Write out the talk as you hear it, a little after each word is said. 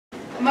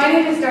My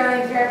name is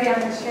Darlene Fairby.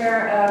 I'm the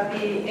chair of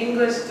the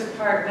English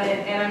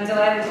department, and I'm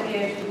delighted to be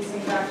introducing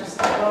Dr.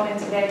 Willman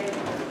today.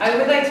 I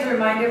would like to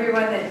remind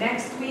everyone that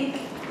next week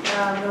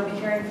we'll be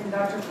hearing from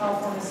Dr. Paul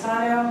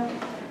Formisano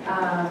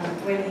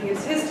when he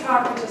gives his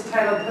talk, which is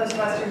titled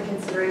Postwestern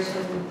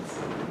Considerations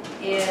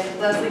in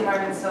Leslie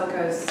Martin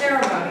Silko's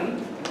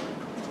Ceremony.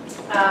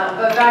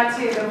 But back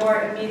to the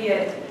more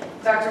immediate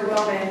Dr.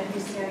 Willman,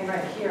 who's standing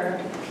right here,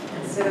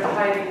 instead of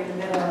hiding in the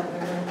middle of the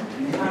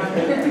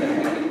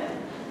room.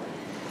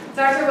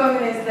 Dr.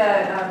 Willman is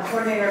the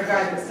coordinator of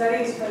graduate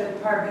studies for the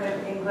Department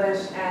of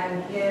English,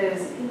 and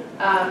his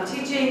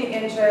teaching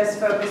interests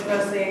focus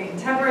mostly in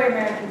contemporary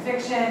American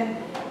fiction,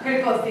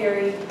 critical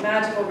theory,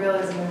 magical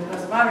realism, and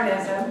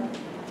postmodernism.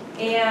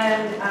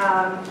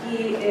 And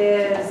he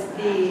is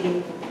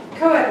the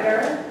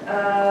co-editor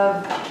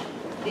of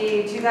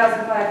the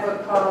 2005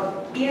 book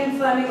called Ian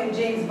Fleming and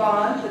James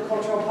Bond, The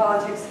Cultural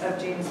Politics of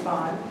James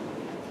Bond.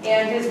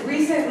 And his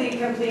recently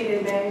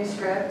completed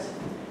manuscript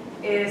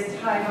is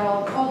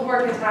titled Cold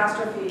War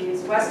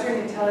Catastrophes,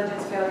 Western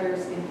Intelligence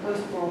Failures in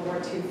Post-World War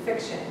II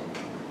Fiction.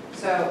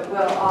 So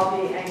we'll all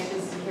be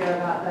anxious to hear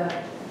about the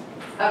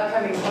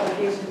upcoming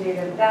publication date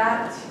of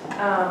that.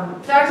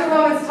 Dr.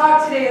 Willman's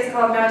talk today is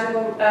called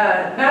Magical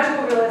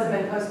Realism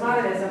and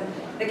Postmodernism,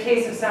 the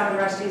case of Salman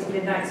Rushdie's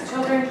Midnight's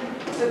Children.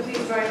 So please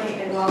join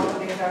me in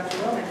welcoming Dr.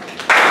 Willman.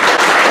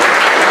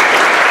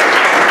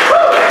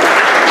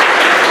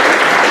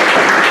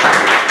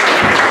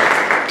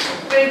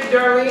 Thank you,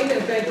 Darlene,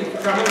 and thank you for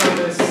coming on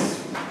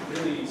this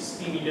really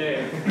steamy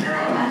day.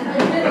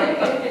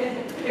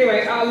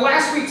 Anyway,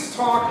 last week's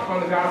talk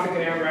on the Gothic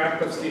and Amber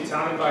Apocalypse of the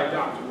Italian by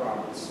Dr.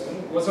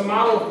 Robinson was a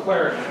model of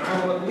clarity, and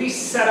I will at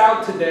least set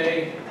out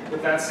today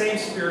with that same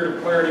spirit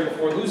of clarity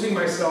before losing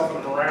myself in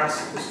a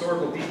morass of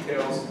historical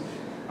details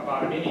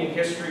about an Indian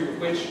history with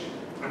which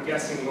I'm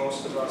guessing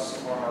most of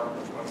us are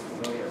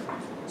unfamiliar.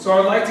 So I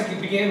would like to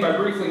begin by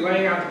briefly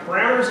laying out the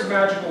parameters of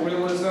magical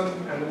realism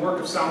and the work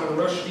of Salman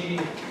Rushdie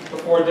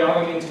before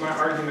delving into my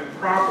argument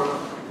proper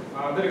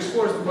that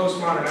explores the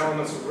postmodern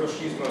elements of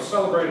Rushdie's most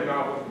celebrated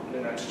novel,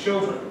 Midnight's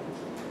Children.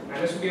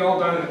 And this will be all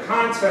done in the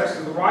context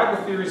of the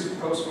rival theories of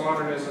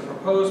postmodernism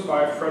proposed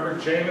by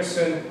Frederick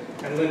Jameson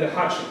and Linda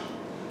Hutchin.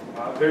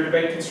 Their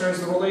debate concerns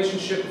the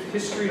relationship of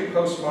history to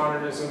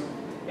postmodernism,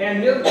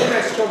 and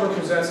Midnight's Children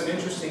presents an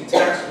interesting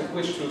text with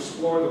which to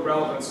explore the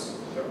relevance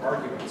of their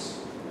arguments.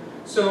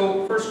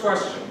 So, first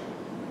question,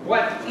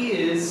 what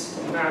is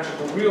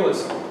magical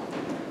realism?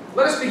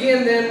 Let us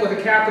begin then with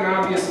a Captain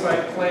Obvious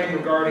type claim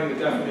regarding the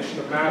definition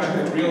of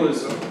magical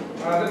realism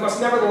that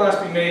must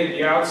nevertheless be made at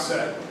the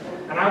outset,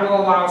 and I will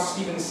allow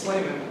Stephen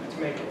Slayman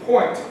to make a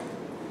point.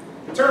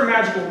 The term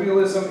magical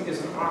realism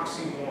is an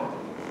oxymoron,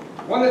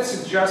 one that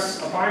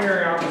suggests a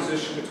binary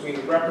opposition between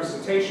the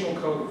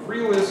representational code of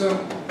realism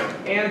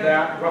and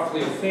that,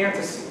 roughly, of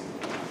fantasy.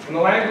 In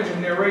the language of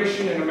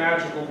narration in a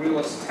magical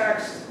realist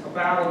text, a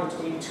battle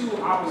between two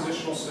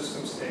oppositional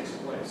systems takes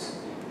place,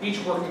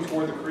 each working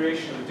toward the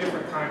creation of a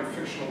different kind of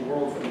fictional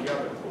world from the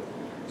other.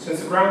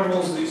 Since the ground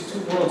rules of these two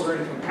worlds are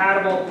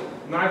incompatible,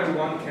 neither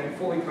one can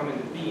fully come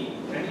into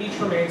being, and each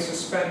remains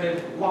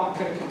suspended,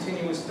 locked in a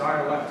continuous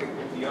dialectic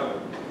with the other,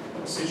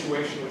 a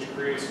situation which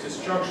creates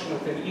disjunction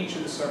within each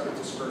of the separate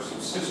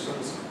discursive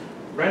systems,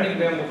 rending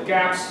them with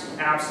gaps,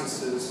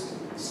 absences,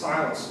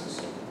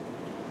 silences.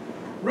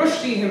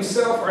 Rushdie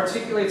himself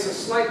articulates a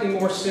slightly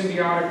more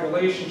symbiotic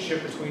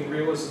relationship between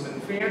realism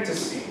and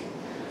fantasy,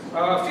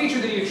 a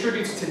feature that he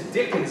attributes to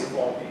Dickens of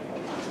all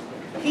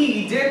people.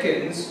 He,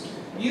 Dickens,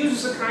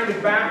 uses a kind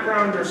of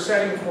background or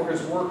setting for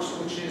his works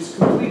which is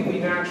completely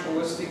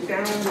naturalistic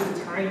down to the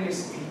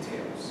tiniest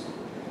details.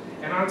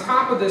 And on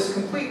top of this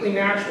completely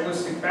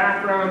naturalistic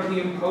background, he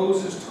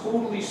imposes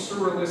totally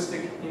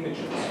surrealistic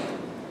images.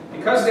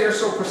 Because they are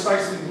so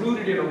precisely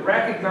rooted in a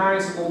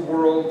recognizable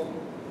world,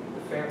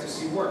 the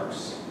fantasy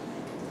works.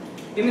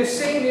 In this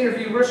same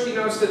interview, Rushdie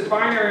notes that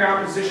binary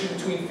opposition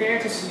between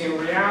fantasy and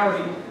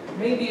reality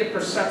may be a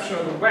perception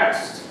of the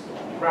West,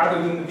 rather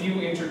than the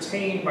view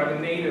entertained by the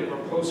native or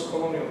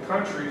post-colonial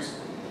countries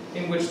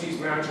in which these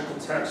magical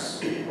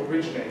texts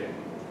originated.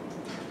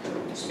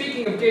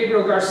 Speaking of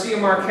Gabriel Garcia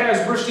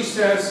Marquez, Rushdie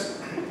says,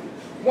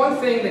 one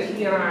thing that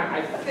he and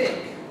I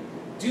think,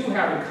 do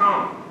have in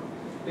common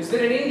is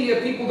that in India,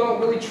 people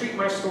don't really treat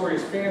my story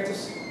as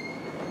fantasy.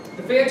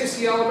 The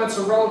fantasy elements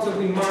are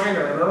relatively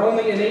minor and are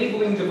only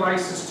enabling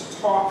devices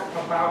to talk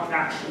about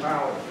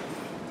actuality.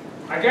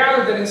 I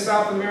gather that in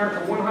South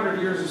America, 100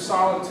 years of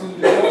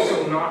solitude is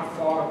also not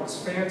thought of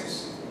as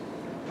fantasy.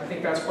 I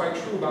think that's quite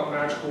true about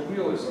magical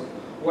realism.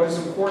 What is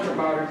important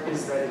about it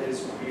is that it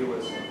is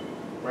realism.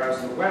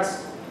 Whereas in the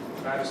West,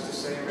 that is to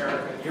say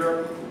America and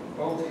Europe,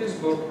 both his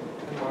book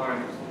and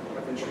mine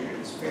have been treated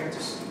as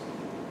fantasy.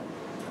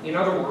 In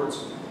other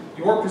words,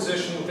 your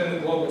position within the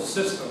global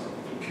system,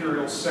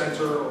 imperial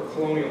center or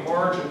colonial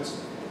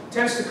margins,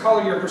 tends to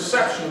color your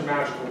perception of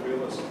magical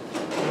realism,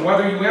 and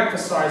whether you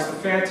emphasize the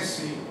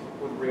fantasy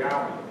with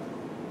reality.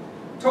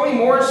 Toni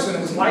Morrison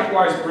has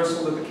likewise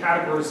bristled at the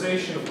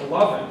categorization of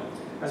Beloved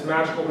as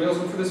magical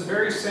realism for this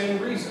very same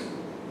reason.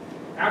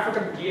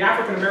 the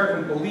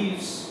African-American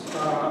beliefs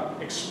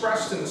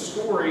expressed in the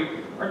story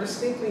are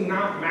distinctly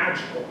not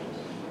magical,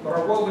 but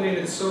are woven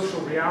into the social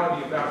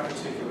reality of that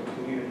particular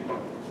community.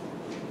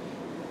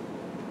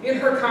 In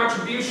her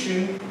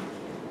contribution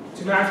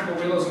to magical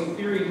realism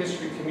theory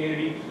history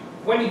community,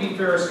 Wendy B.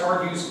 Ferris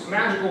argues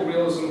magical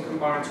realism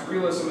combines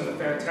realism and the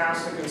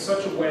fantastic in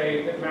such a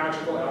way that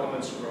magical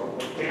elements grow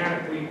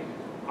organically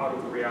out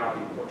of the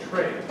reality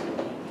portrayed.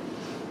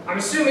 I'm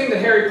assuming that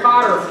Harry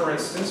Potter, for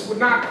instance, would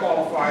not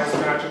qualify as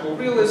magical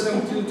realism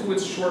due to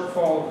its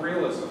shortfall of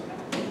realism,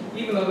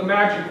 even though the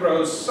magic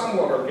grows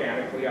somewhat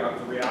organically out of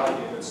the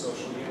reality of its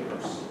social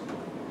universe.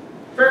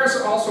 Ferris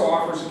also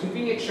offers a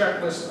convenient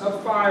checklist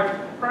of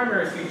 5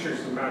 primary features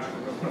of magical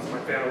realism. That's my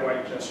Vanna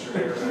White gesture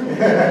here.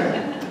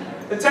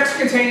 The text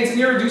contains an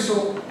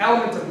irreducible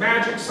element of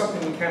magic,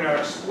 something we cannot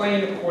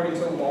explain according to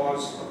the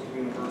laws of the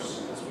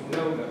universe as we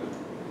know them.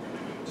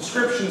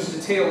 Descriptions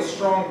detail a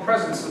strong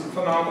presence of the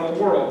phenomenal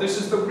world. This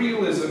is the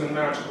realism in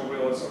magical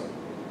realism.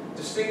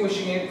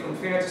 Distinguishing it from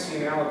fantasy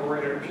and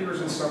allegory, it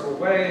appears in several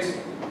ways.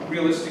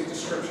 Realistic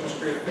descriptions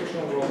create a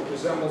fictional world that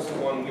resembles the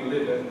one we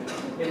live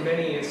in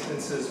many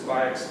instances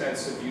by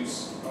extensive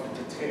use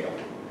of detail.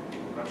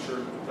 I'm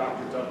sure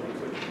Dr. Dudley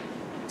could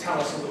tell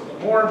us a little bit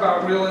more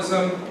about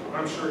realism.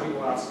 I'm sure he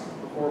will ask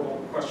a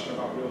horrible question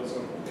about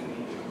realism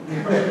in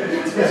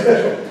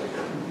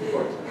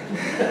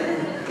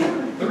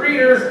the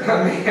reader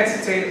may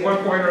hesitate at one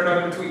point or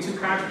another between 2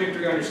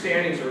 contradictory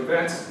understandings or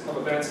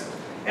events,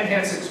 and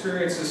hence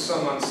experiences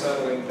some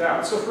unsettling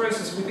doubt. So for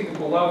instance, if we think of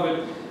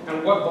Beloved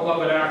and what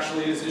Beloved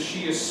actually is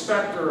she a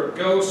specter, a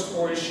ghost,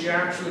 or is she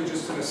actually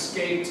just an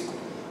escaped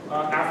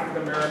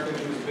African-American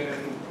who's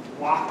been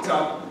locked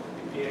up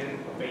in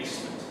a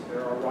basement?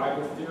 There are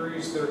rival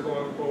theories that are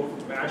going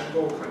both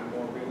magical, kind of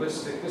more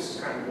realistic. This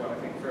is kind of what I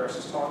think Ferris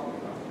is talking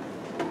about.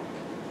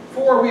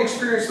 4, we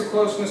experience the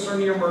closeness or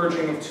near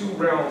merging of 2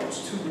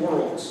 realms, 2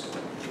 worlds.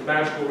 The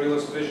magical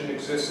realist vision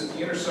exists at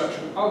the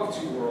intersection of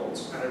 2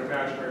 worlds at an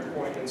imaginary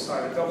point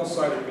inside a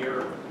double-sided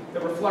mirror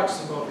that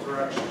reflects in both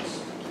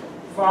directions.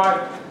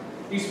 5,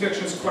 these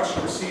fictions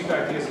question received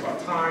ideas about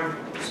time,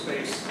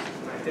 space,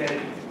 and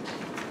identity.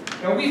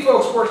 Now, we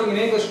folks working in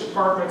English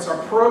departments are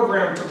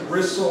programmed to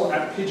bristle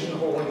at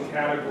pigeonholing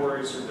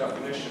categories or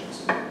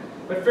definitions.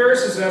 But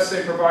Ferris's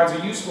essay provides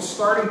a useful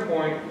starting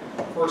point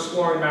for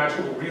exploring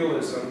magical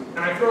realism, and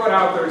I throw it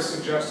out there as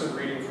suggested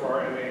reading for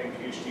our MA and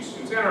PhD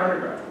students and our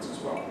undergraduates as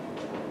well.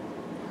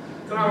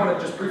 Then I want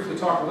to just briefly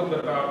talk a little bit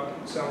about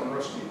Salman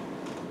Rushdie.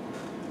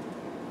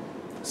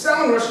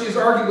 Salman Rushdie is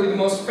arguably the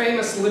most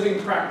famous living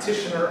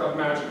practitioner of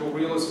magical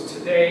realism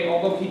today,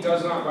 although he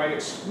does not write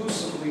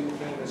exclusively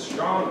within this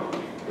genre.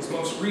 His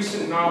most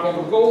recent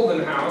novel, The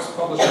Golden House,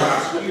 published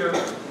last year,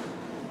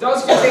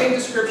 does contain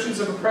descriptions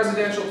of a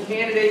presidential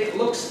candidate that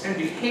looks and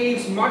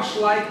behaves much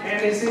like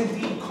and is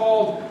indeed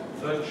called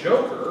the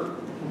Joker,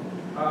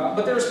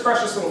 but there is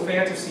precious little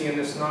fantasy in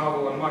this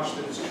novel and much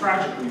that is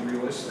tragically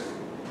realistic.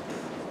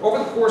 Over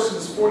the course of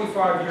his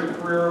 45-year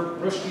career,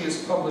 Rushdie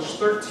has published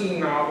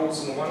 13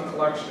 novels and 1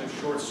 collection of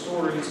short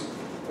stories,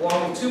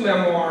 along with 2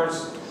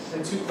 memoirs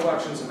and 2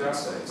 collections of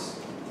essays.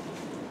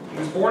 He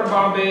was born in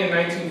Bombay in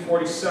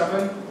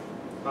 1947,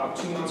 about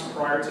 2 months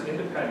prior to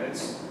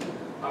independence,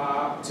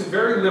 to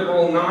very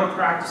liberal,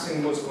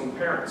 non-practicing Muslim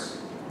parents.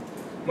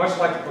 Much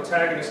like the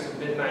protagonist of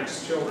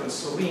Midnight's Children,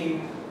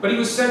 Salim, but he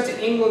was sent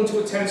to England to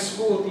attend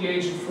school at the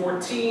age of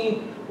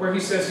 14, where he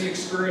says he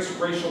experienced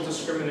racial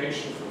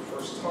discrimination for the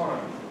first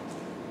time.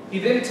 He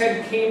then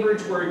attended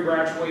Cambridge, where he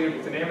graduated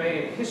with an MA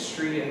in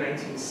history in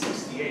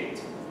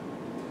 1968.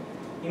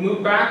 He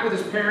moved back with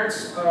his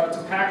parents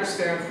to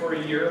Pakistan for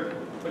a year,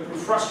 but grew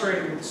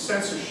frustrated with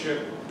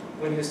censorship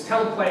when his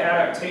teleplay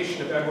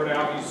adaptation of Edward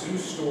Albee's Zoo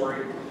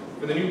story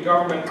for the new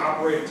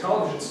government-operated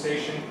television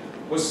station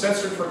was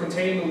censored for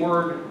containing the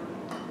word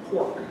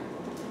pork.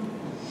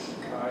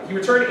 He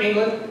returned to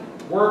England,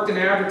 worked in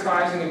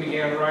advertising, and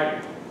began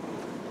writing.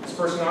 His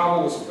first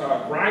novel was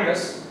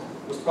Grimus,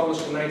 was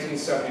published in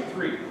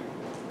 1973.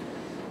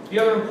 The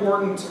other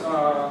important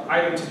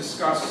item to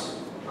discuss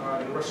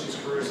in Rushdie's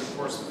career is, of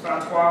course, the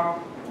fatwa,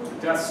 or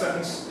the death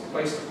sentence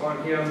placed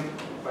upon him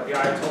by the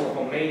Ayatollah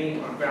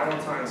Khomeini on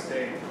Valentine's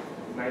Day,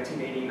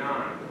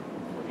 1989,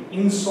 for the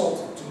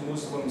insult to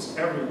Muslims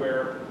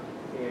everywhere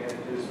in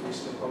his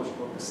recently published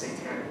book, The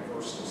Satanic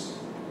Verses.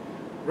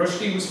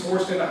 Rushdie was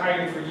forced into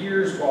hiding for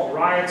years while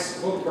riots,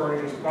 book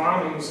burnings,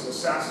 bombings, and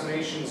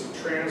assassinations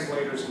of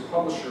translators and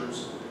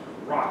publishers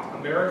rocked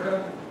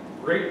America,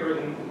 Great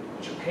Britain,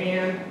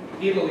 Japan,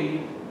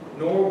 Italy,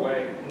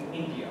 Norway, and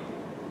India.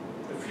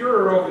 The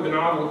furor over the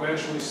novel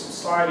eventually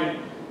subsided,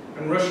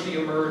 and Rushdie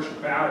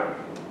emerged battered,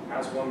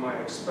 as one might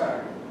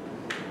expect,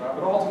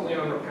 but ultimately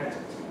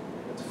unrepentant,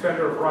 a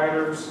defender of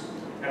writers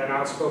and an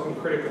outspoken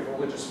critic of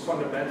religious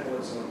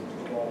fundamentalism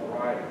of all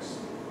varieties.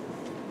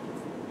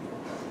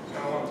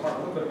 Now I want to talk a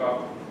little bit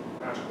about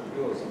magical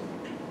realism.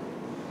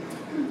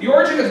 The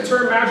origin of the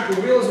term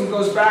magical realism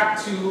goes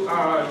back to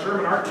a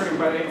German art critic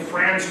by the name of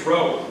Franz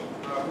Roh,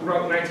 who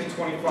wrote in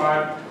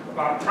 1925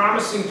 about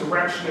promising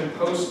direction in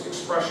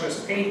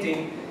post-expressionist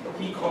painting.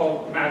 he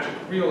called magic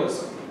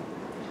realism.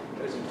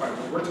 That is in fact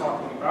what we're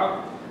talking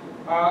about.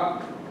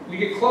 We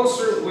get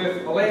closer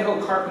with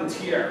Alejo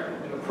Carpentier.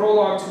 In the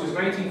prologue to his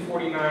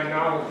 1949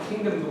 novel,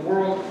 Kingdom of the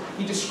World,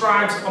 he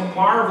describes a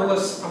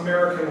marvelous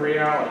American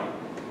reality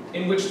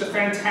in which the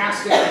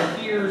fantastic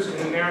adheres in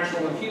the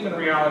natural and human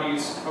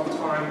realities of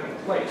time and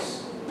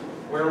place,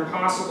 where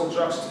impossible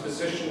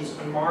juxtapositions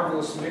and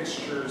marvelous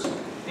mixtures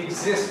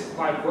exist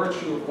by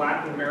virtue of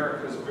Latin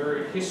America's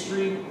very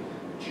history,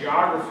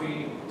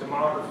 geography,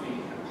 demography,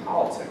 and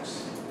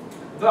politics.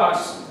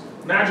 Thus,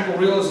 magical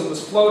realism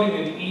was floating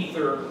in the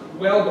ether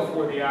well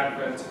before the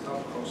advent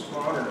of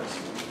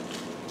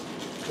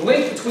postmodernism. The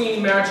link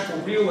between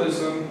magical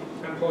realism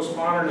and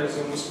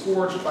postmodernism was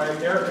forged by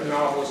American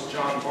novelist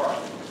John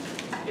Barth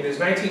in his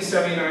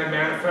 1979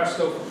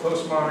 manifesto for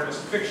postmodernist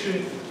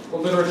fiction, The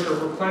Literature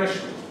of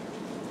Replenishment.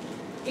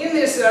 In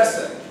this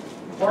essay,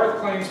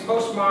 Barth claims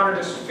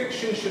postmodernist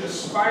fiction should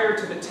aspire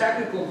to the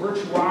technical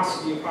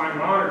virtuosity of high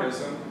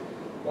modernism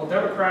while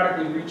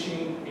democratically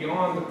reaching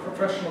beyond the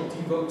professional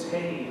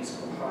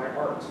devotees of high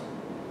art.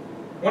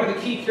 One of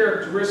the key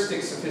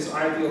characteristics of his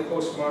ideal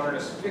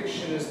postmodernist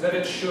fiction is that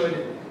it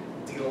should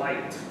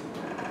delight,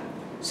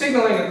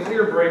 signaling a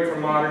clear break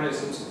from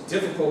modernism's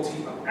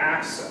difficulty of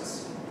access.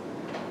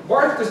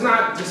 Barth does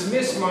not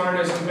dismiss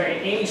modernism by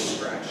any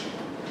stretch,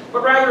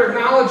 but rather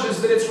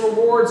acknowledges that its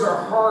rewards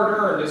are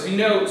hard-earned. As he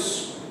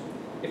notes,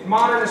 if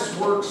modernist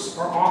works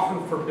are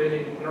often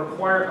forbidding and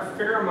require a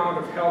fair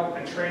amount of help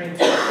and training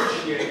to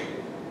appreciate,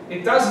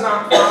 it does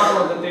not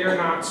follow that they are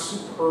not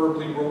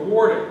superbly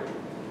rewarded,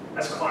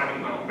 as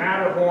climbing Mount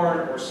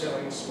Matterhorn or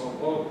sailing a small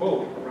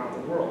boat around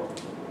the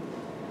world.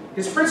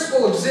 His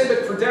principal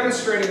exhibit for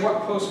demonstrating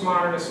what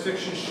postmodernist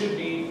fiction should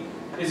be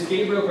is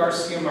Gabriel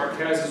Garcia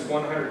Marquez's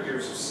 100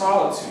 Years of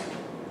Solitude,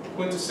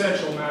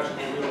 quintessential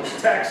magical realist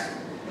text,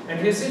 and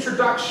his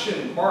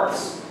introduction,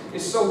 Barth's,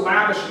 is so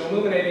lavish and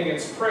illuminating in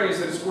its praise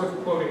that it's worth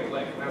quoting at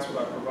length, and that's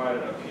what I've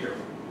provided up here,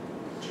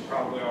 which you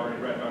probably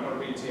already read, but I'm going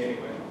to read to you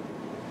anyway.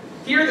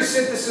 Here, the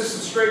synthesis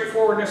of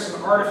straightforwardness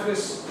and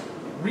artifice,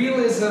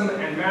 realism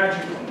and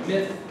magic and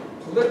myth,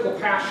 political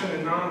passion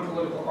and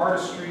non-political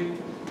artistry,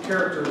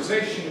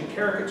 characterization and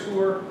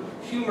caricature,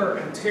 humor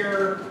and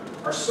terror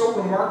are so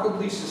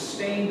remarkably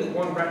sustained that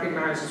one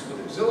recognizes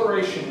with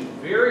exhilaration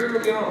very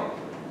early on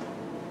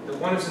that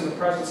one is in the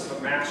presence of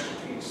a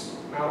masterpiece,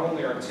 not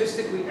only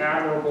artistically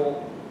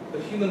admirable,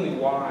 but humanly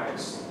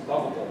wise,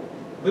 lovable,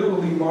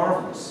 literally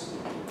marvelous.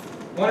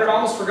 One had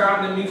almost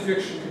forgotten that new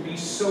fiction could be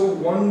so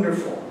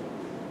wonderful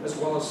as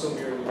well as so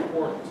merely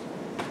important.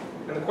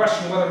 And the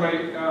question whether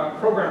my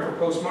program for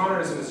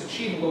postmodernism is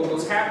achievable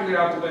goes happily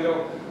out the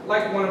window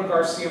like one of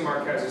Garcia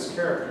Marquez's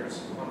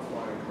characters on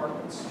Flying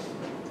Carpets.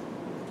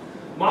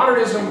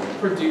 Modernism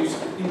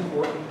produced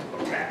important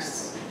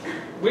texts,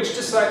 which,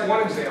 to cite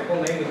one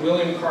example, namely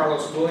William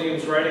Carlos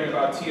Williams writing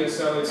about T.S.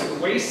 Eliot's The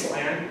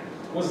Wasteland,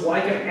 was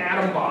like an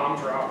atom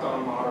bomb dropped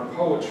on modern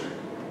poetry.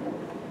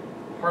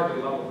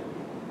 Hardly lovely,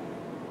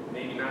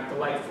 maybe not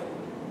delightful,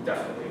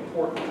 definitely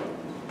important.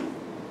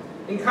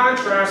 In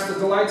contrast, the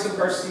delights of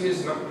Garcia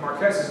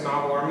Marquez's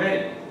novel are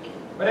many.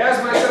 But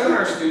as my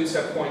seminar students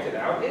have pointed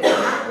out, it's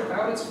not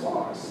without its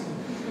flaws,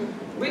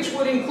 which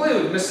would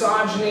include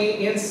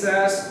misogyny,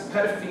 incest,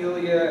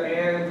 pedophilia,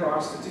 and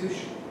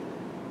prostitution.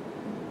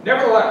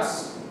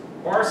 Nevertheless,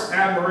 Barth's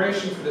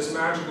admiration for this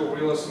magical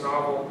realist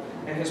novel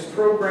and his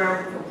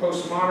program for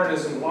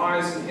postmodernism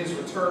lies in his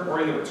return,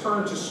 or in the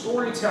return to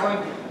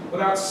storytelling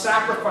without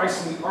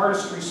sacrificing the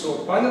artistry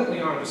so abundantly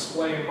on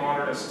display in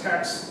modernist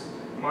texts,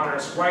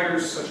 modernist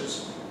writers such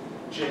as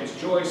James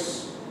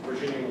Joyce,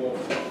 Virginia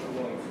Woolf, and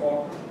William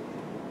Faulkner.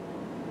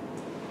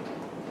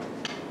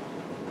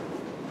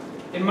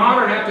 In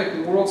modern epic,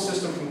 The World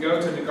System from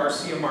Goethe to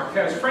Garcia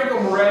Marquez,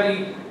 Franco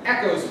Moretti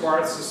echoes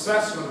Barth's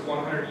assessment of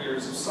 100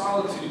 Years of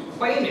Solitude,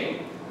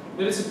 claiming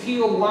that its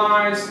appeal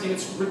lies in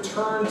its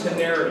return to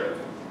narrative,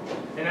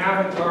 an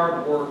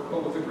avant-garde work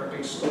but with a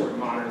gripping story.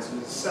 Modernism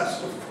is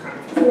obsessed with kind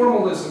of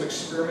formalism,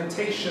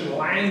 experimentation,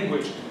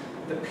 language.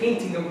 The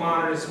painting of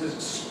modernism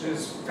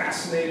is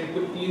fascinated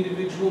with the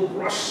individual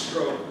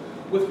brushstroke,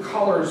 with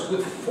colors,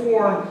 with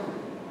form,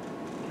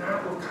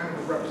 not with kind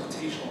of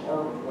representational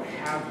art or what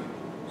have you.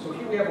 So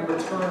here we have a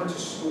return to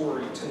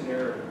story, to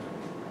narrative.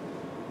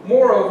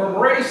 Moreover,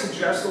 Moretti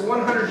suggests that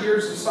 100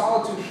 Years of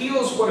Solitude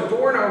heals what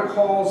Adorno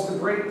calls the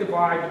great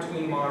divide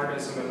between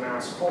modernism and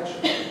mass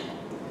culture.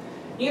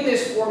 In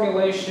this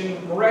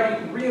formulation,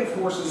 Moretti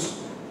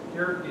reinforces,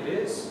 here it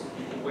is,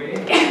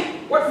 waiting,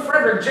 what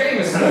Frederick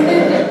Jameson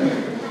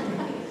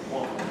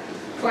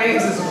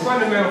claims is a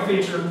fundamental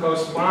feature of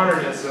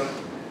postmodernism,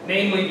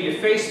 namely the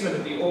effacement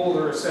of the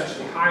older,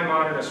 essentially high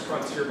modernist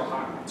frontier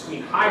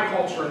between high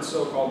culture and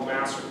so-called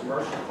mass or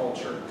commercial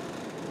culture,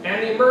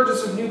 and the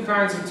emergence of new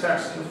kinds of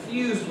text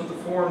infused with the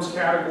forms,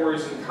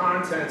 categories, and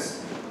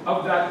contents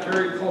of that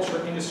very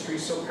culture industry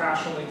so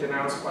passionately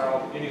denounced by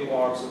all the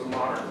ideologues of the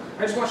modern.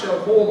 I just want you to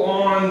hold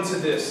on to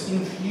this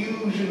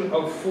infusion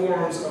of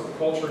forms of the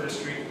culture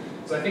industry,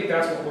 because I think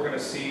that's what we're going to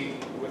see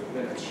with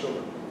the next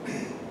children.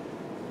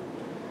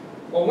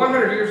 Well,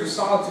 100 Years of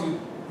Solitude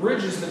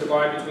bridges the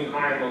divide between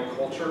high and low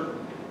culture,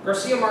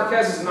 Garcia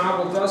Marquez's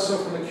novel does so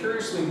from a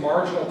curiously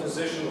marginal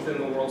position within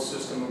the world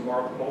system of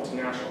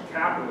multinational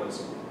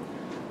capitalism,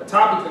 a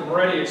topic that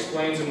Moretti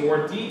explains in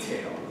more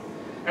detail.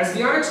 As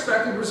the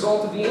unexpected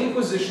result of the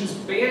Inquisition's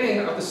banning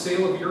of the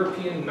sale of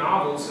European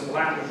novels in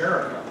Latin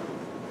America,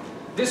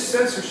 this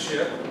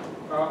censorship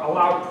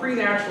allowed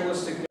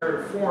pre-naturalistic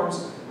narrative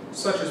forms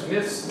such as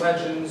myths,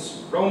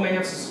 legends,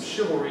 romances of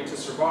chivalry to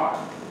survive.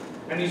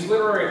 And these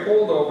literary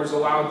holdovers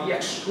allowed the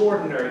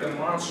extraordinary, the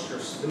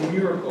monstrous, the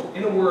miracle,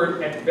 in a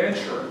word,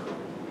 adventure,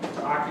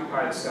 to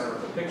occupy the center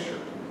of the picture.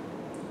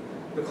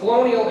 The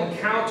colonial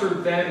encounter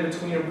then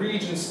between a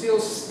region still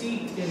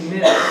steeped in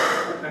myth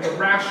and the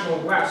rational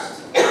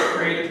West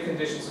created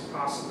conditions of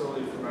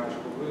possibility for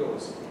magical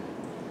realism.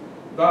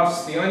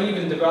 Thus, the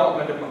uneven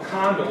development of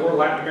Macondo, or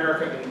Latin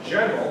America in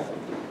general,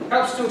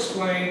 helps to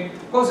explain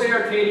Jose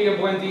Arcadia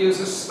Buendia's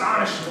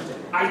astonishment at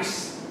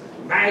ice,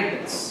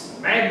 magnets,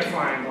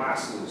 magnifying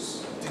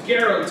glasses,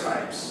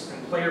 daguerreotypes,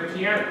 and player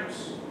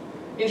pianos.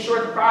 In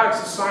short, the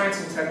products of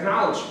science and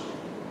technology,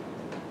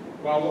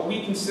 while what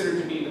we consider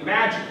to be the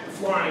magic, the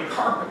flying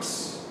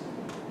carpets,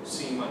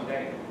 seem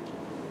mundane.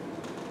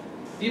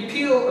 The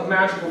appeal of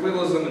magical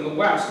realism in the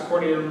West,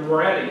 according to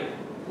Moretti,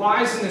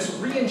 lies in this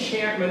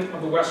re-enchantment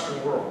of the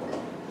Western world.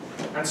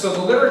 And so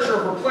the literature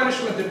of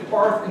replenishment that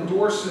Barth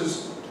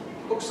endorses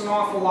looks an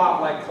awful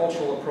lot like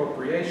cultural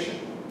appropriation,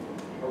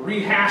 a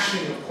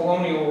rehashing of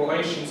colonial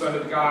relations under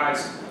the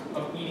guise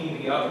of eating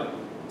the other,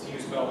 to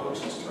use Bell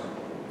Hooks' term.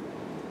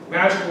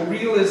 Magical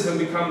realism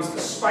becomes the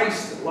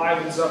spice that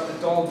livens up the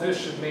dull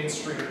dish of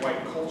mainstream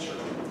white culture.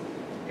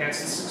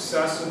 Hence the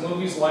success of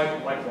movies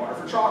like Water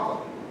for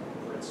Chocolate,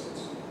 for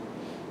instance.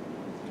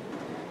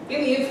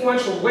 In the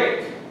influential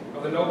wake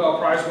of the Nobel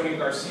Prize-winning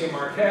Garcia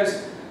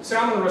Marquez,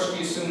 Salman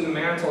Rushdie assumed the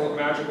mantle of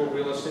magical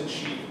realist in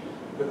chief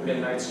with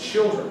Midnight's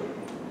Children,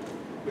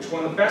 which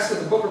won the Best of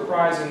the Booker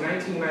Prize in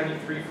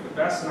 1993 for the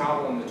best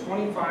novel in the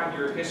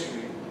 25-year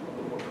history of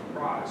the Booker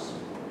Prize.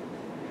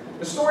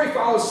 The story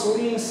follows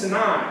Salim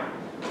Sinai,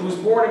 who was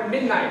born at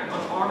midnight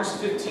on August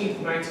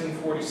 15,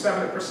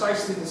 1947, at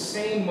precisely the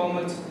same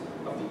moment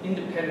of the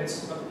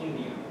independence of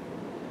India.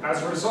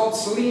 As a result,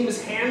 Salim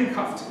is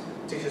handcuffed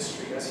to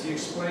history, as he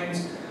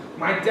explains,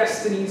 "My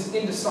destinies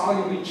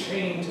indissolubly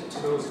chained to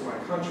those of my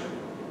country."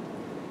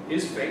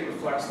 His fate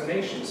reflects the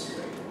nation's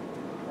fate,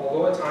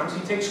 although at times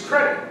he takes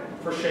credit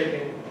for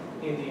shaping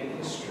Indian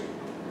history.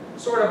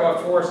 Sort of a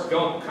Forrest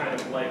Gump kind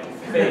of like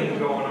thing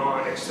going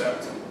on,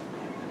 except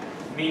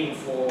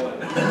meaningful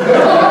and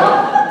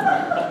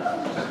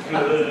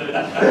good.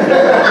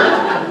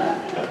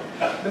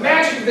 The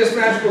magic of this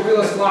magical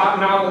realist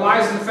novel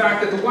lies in the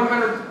fact that the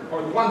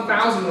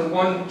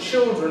 1,001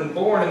 children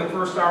born in the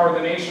first hour of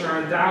the nation are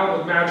endowed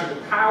with magical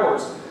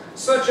powers,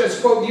 such as,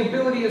 quote, the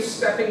ability of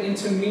stepping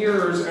into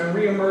mirrors and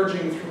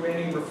re-emerging through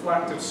any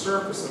reflective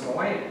surface of the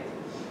land,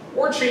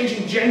 or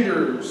changing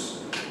genders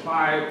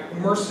by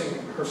immersing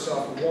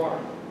herself in water.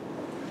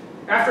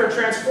 After a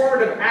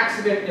transformative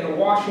accident in a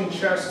washing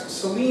chest,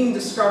 Salim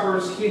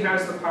discovers he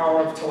has the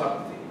power of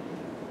telepathy.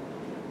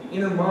 The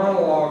inner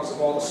monologues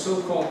of all the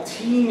so-called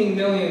teeming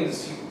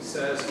millions, he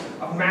says,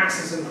 of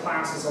masses and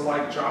classes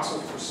alike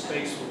jostled for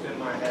space within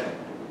my head.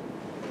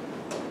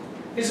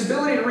 His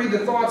ability to read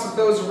the thoughts of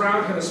those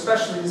around him,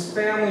 especially his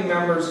family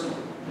members,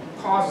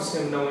 causes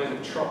him no end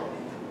of trouble.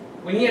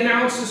 When he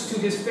announces to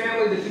his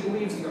family that he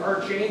believes the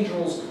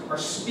archangels are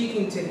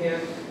speaking to him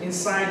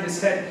inside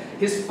his head,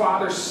 his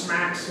father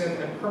smacks him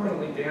and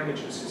permanently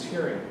damages his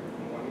hearing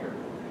in one ear.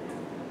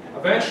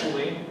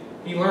 Eventually,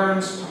 he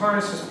learns to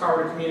harness his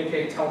power to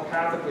communicate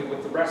telepathically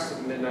with the rest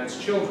of the Midnight's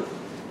Children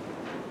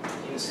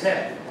in his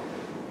head.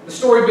 The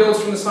story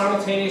builds from the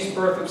simultaneous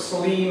birth of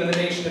Salim and the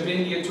nation of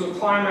India to a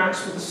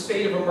climax with a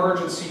state of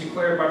emergency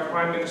declared by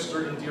Prime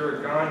Minister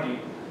Indira Gandhi,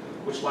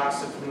 which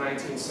lasted from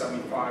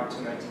 1975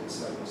 to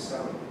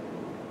 1977.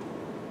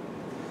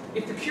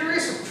 If the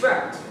curious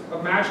effect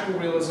of magical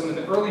realism in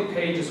the early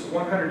pages of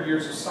 100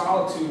 Years of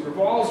Solitude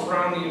revolves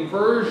around the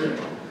inversion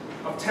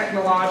of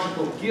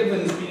technological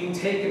givens being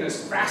taken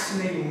as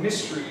fascinating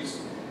mysteries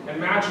and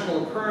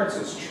magical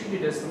occurrences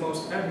treated as the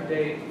most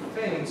everyday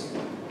things,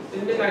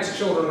 then Midnight's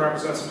Children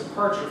represents a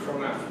departure from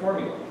that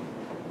formula.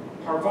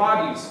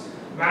 Parvati's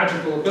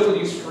magical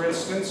abilities, for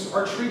instance,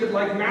 are treated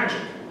like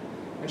magic,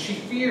 and she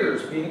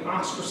fears being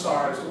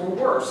ostracized, or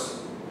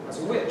worse, as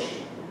a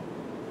witch.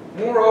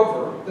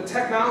 Moreover, the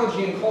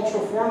technology and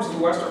cultural forms of the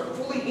West are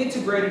fully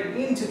integrated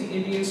into the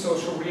Indian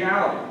social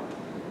reality,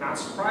 not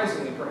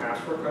surprisingly,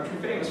 perhaps, for a country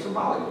famous for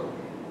Bollywood.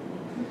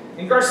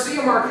 In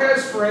Garcia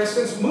Marquez, for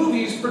instance,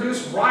 movies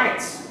produce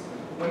riots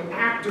when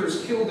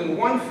actors killed in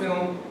one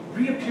film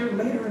reappear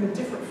later in a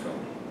different film.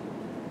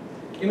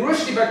 In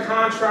Rushdie, by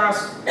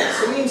contrast,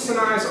 Salim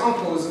Sinai's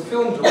uncle is a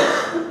film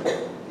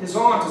director. His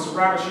aunt is a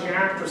ravishing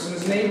actress, and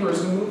his neighbor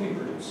is a movie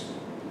producer.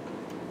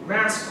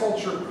 Mass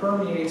culture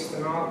permeates the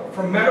novel,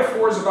 from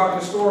metaphors about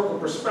historical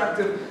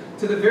perspective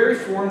to the very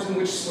forms in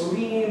which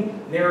Salim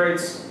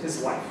narrates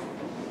his life.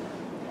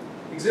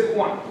 Exhibit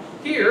 1.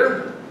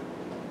 Here,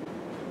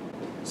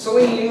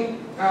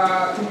 Salim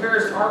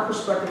compares our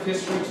perspective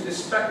history to the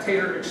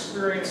spectator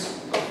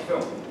experience of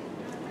film.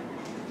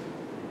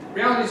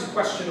 Reality is a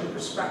question of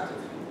perspective.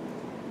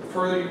 The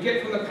further you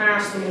get from the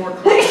past, the more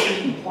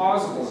concrete and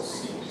plausible it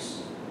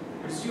seems.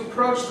 As you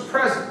approach the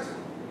present,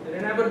 it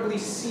inevitably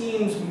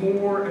seems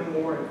more and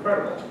more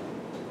incredible.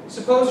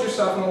 Suppose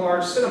yourself in a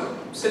large cinema,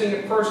 sitting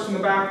at first in the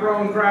back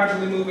row and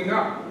gradually moving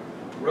up,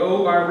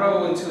 row by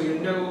row until your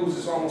nose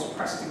is almost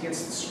pressed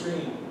against the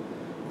screen.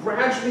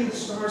 Gradually, the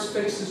stars'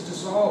 faces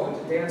dissolve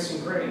into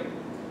dancing grain.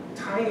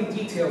 Tiny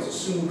details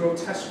assume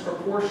grotesque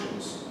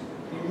proportions.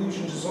 The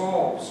illusion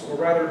dissolves, or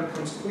rather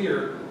becomes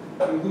clear,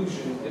 the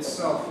illusion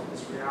itself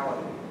is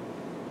reality.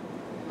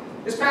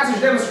 This passage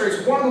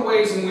demonstrates one of the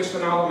ways in which the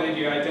novel may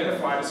be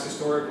identified as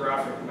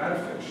historiographic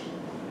metafiction,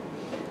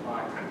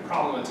 by kind of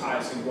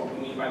problematizing what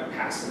we mean by the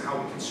past and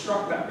how we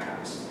construct that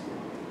past.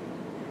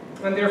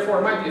 And therefore,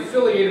 it might be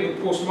affiliated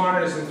with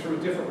postmodernism through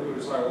a different route,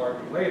 as I will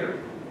argue later.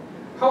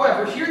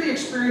 However, here the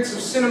experience of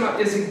cinema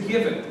is a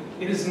given.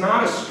 It is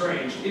not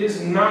estranged. It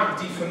is not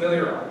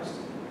defamiliarized.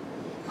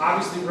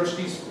 Obviously,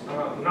 Rushdie's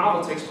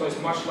novel takes place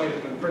much later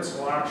than the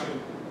principal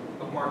action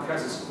of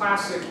Marquez's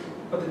classic,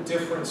 but the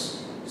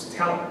difference is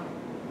telling.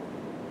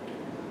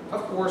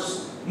 Of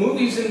course,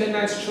 movies in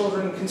Midnight's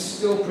Children can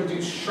still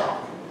produce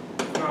shock,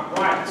 if not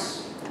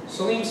riots.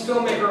 Salim's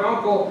filmmaker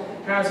uncle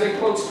has a,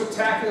 quote,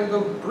 spectacular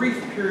though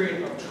brief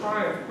period of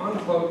triumph,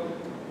 unquote,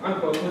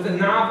 with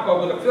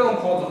a film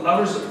called The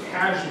Lovers of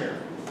Kashmir,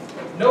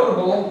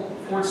 notable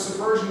for its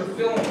subversion of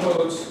film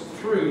codes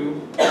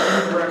through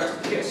an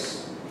indirect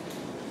kiss.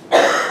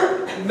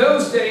 In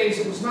those days,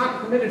 it was not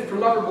permitted for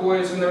lover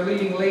boys and their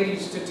leading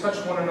ladies to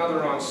touch one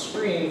another on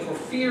screen for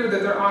fear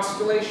that their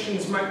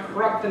osculations might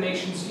corrupt the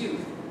nation's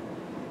youth.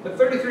 But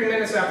 33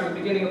 minutes after the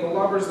beginning of The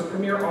Lovers, the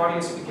premiere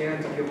audience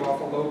began to give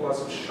off a low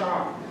buzz of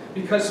shock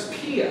because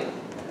Pia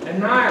and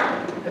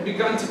Niall had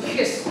begun to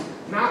kiss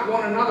not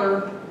one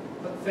another,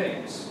 but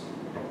things.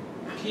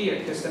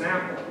 Pia kissed an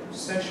apple,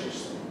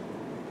 sensuously,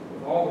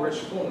 with all the rich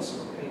fullness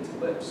of her painted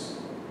lips,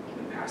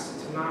 and passed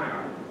it to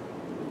Niall,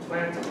 who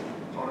planted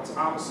upon its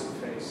opposite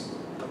face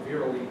a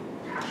virilely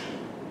passionate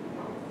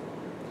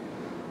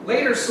mouth.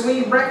 Later,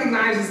 Salim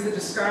recognizes the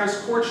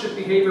disguised courtship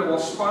behavior while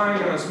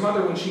spying on his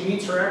mother when she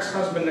meets her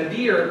ex-husband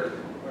Nadir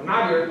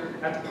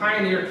at the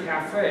Pioneer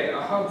Cafe, a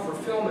hub for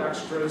film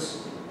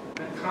extras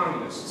and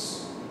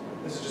communists.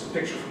 This is just a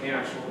picture from the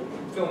actual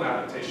film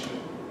adaptation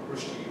that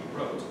Rushdie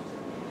wrote,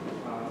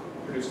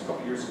 produced a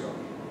couple years ago.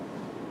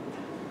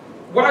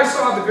 What I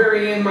saw at the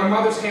very end, my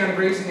mother's hand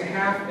raising a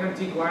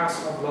half-empty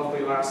glass of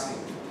lovely lassie.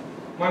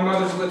 My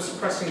mother's lips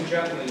pressing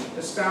gently,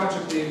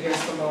 nostalgically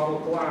against the model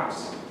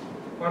glass.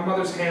 My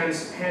mother's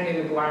hands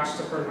handing the glass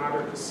to her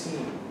Nader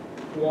Kassim,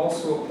 who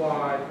also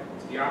applied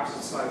to the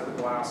opposite side of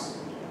the glass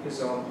his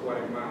own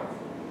poetic mouth.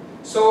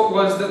 So it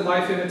was that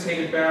life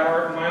imitated bad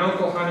art, and my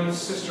Uncle Honey's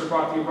sister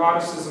brought the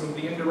eroticism of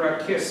the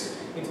indirect kiss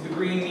into the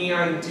green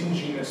neon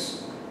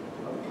dinginess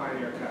of the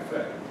Pioneer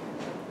Cafe.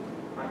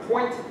 My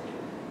point?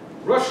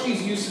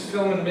 Rushdie's use of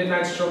film in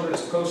Midnight's Children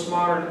is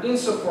postmodern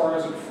insofar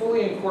as it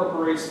fully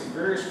incorporates the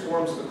various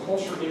forms of the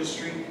culture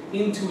industry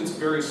into its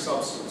very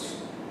substance.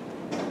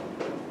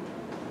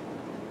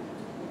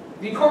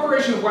 The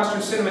incorporation of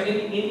Western cinema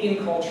into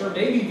Indian culture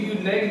may be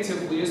viewed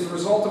negatively as the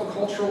result of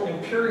cultural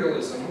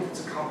imperialism with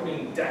its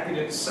accompanying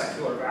decadent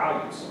secular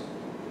values.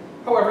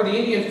 However, the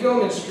Indian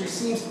film industry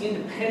seems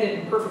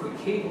independent and perfectly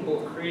capable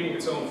of creating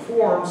its own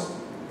forms,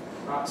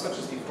 such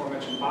as the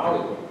aforementioned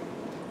Bollywood.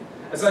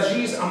 As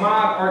Aziz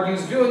Ahmad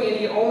argues, viewing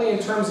India only in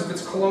terms of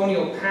its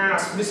colonial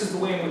past misses the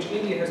way in which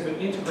India has been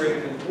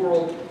integrated in the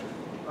world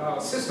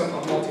system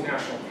of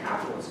multinational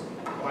capitalism.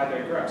 But I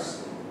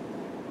digress.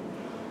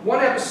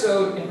 One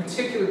episode in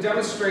particular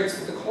demonstrates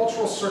that the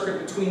cultural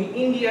circuit between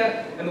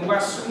India and the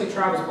West certainly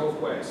travels both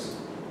ways.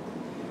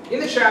 In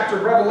the chapter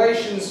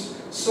Revelations,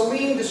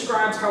 Salim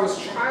describes how his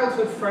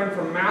childhood friend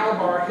from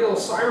Malabar Hill,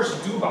 Cyrus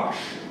Dubash,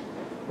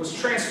 was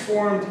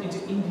transformed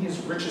into India's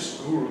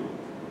richest guru,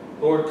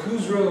 Lord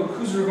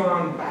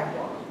Khusravan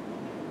Bagwa,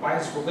 by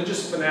his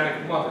religious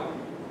fanatic mother.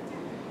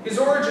 His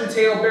origin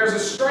tale bears a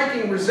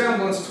striking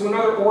resemblance to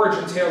another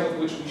origin tale with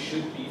which we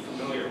should be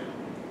familiar.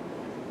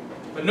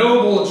 The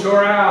noble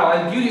Joral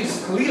and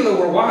beauteous Kalila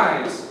were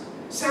wise.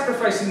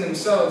 Sacrificing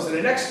themselves in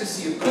an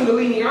ecstasy of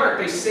Kundalini art,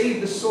 they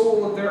saved the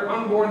soul of their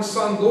unborn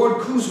son, Lord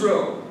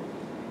Khusro,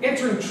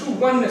 entering true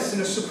oneness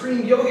in a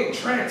supreme yogic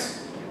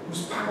trance,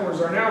 whose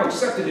powers are now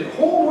accepted in the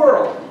whole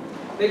world.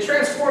 They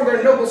transformed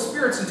their noble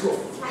spirits into a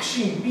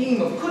flashing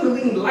beam of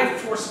Kundalini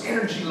life force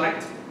energy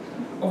light,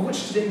 of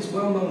which today's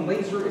well-known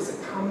laser is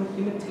a common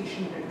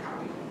imitation and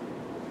copy.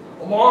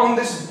 Along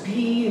this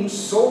beam,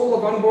 soul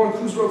of unborn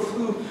Khusro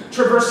flew,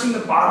 traversing the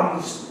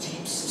bottomless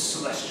deeps of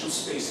celestial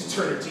space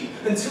eternity,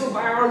 until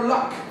by our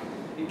luck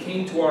it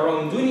came to our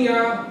own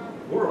dunya,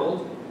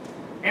 world,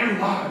 and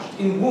lodged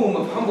in womb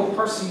of humble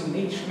Parsi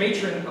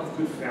matron of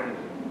good family.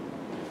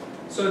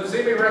 So does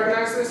anybody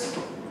recognize this?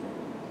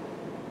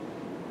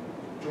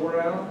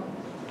 Jor-El?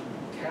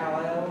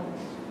 Kal-El?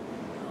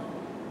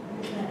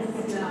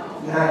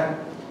 No.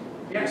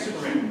 Yeah,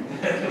 Superman.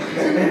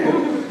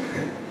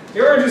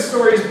 The origin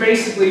story is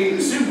basically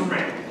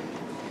Superman.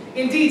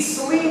 Indeed,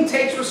 Salim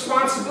takes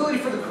responsibility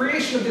for the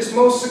creation of this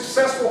most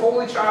successful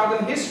holy child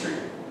in history.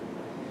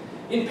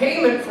 In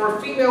payment for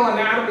a female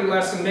anatomy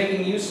lesson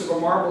making use of a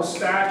marble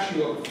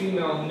statue of a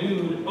female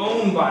nude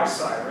owned by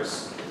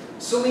Cyrus,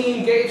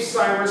 Salim gave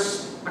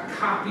Cyrus a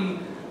copy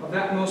of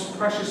that most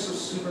precious of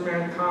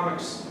Superman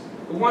comics,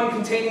 the one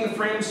containing the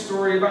frame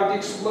story about the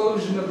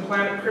explosion of the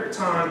planet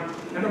Krypton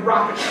and the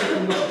rocket ship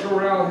in which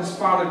Jor-El, his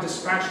father,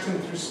 dispatched him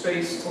through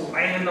space to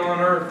land on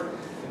Earth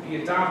and be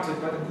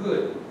adopted by the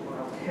good,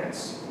 wild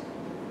hence.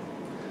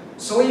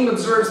 Salim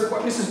observes that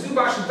what Mrs.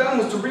 Dubash had done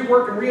was to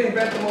rework and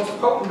reinvent the most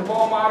potent of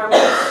all modern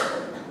myths,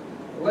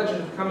 the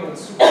legend of becoming the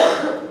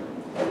Superman.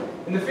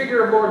 In the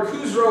figure of Lord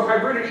Khusro,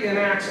 hybridity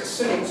enacts a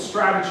simple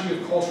strategy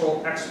of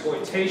cultural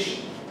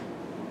exploitation.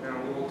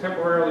 Now, we will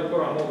temporarily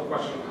put on hold the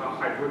question of how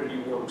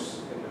hybridity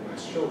works in the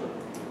Nice Children.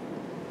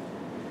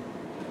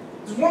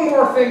 There's one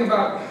more thing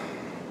about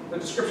the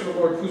description of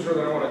Lord Khusro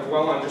that I want to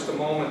dwell on just a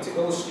moment to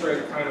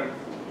illustrate kind of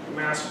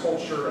mass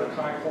culture and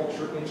high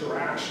culture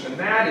interaction, and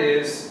that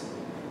is,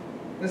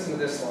 listen to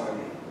this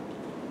line.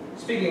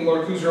 Speaking of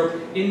Lord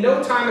Khusro, in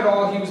no time at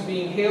all he was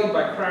being hailed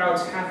by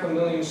crowds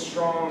 500,000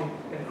 strong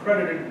and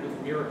credited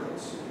with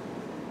miracles.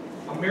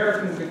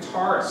 American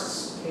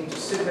guitarists came to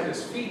sit at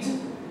his feet,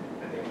 and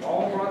they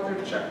all brought their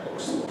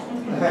checkbooks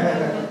along.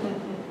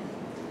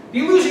 The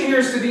allusion here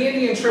is to the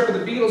Indian trip of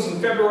the Beatles in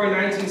February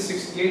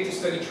 1968 to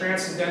study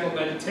transcendental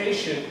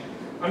meditation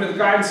under the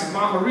guidance of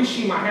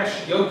Maharishi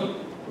Mahesh Yogi.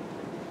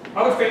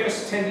 Other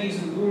famous attendees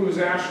of the Guru's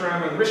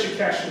ashram in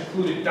Rishikesh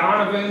included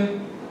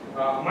Donovan,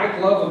 Mike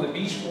Love of the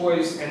Beach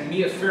Boys, and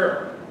Mia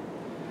Farrow.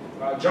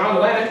 John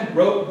Lennon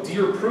wrote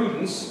Dear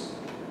Prudence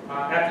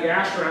at the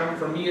ashram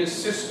for Mia's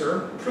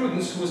sister,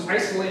 Prudence, who was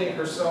isolating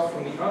herself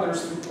from the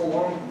others through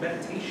prolonged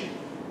meditation.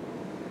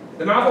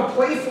 The novel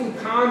playfully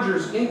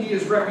conjures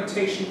India's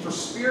reputation for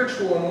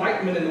spiritual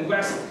enlightenment in the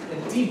West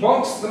and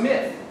debunks the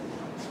myth,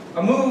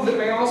 a move that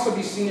may also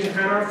be seen in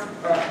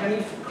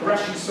Hanif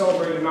Qureshi's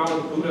celebrated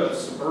novel Buddha of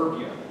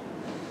Suburbia.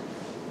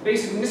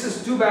 Basically,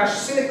 Mrs. Dubash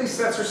cynically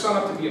sets her son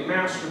up to be a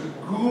master, the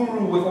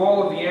guru with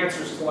all of the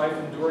answers to life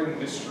enduring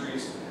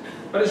mysteries.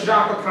 But as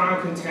Jacques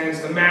Lacan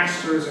contends, the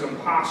master is an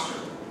imposter,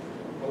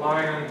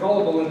 relying on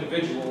gullible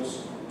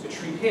individuals to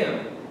treat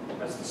him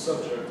as the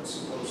subject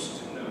supposed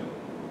to know.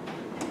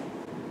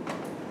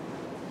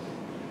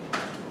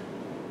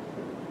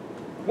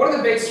 One of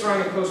the debates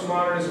surrounding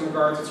postmodernism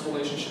regards its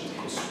relationship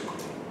to history.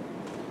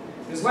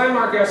 In his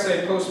landmark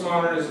essay,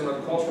 Postmodernism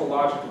and the Cultural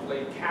Logic of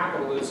Late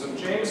Capitalism,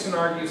 Jameson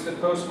argues that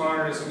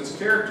postmodernism is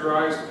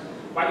characterized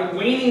by the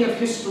waning of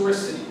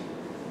historicity,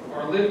 of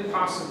our lived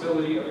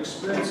possibility of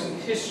experiencing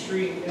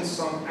history in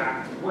some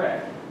active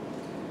way.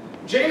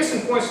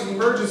 Jameson points to the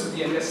emergence of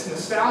the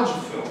nostalgia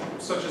film,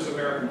 such as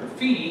American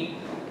Graffiti,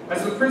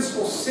 as the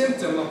principal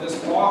symptom of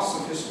this loss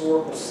of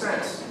historical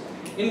sense,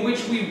 in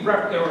which we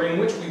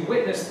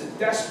witness the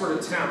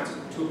desperate attempt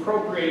to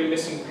appropriate a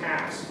missing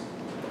past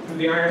through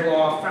the iron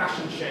law of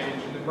fashion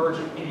change and the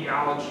emergent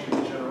ideology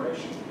of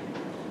generation.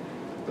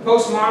 The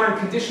postmodern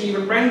condition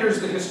even renders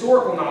the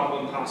historical novel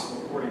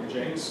impossible, according to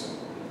Jameson.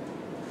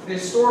 The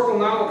historical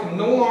novel can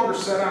no longer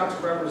set out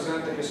to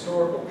represent the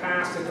historical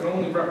past, it can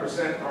only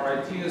represent our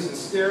ideas and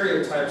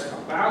stereotypes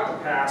about the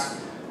past,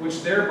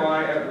 which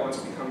thereby at once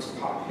becomes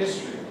pop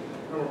history.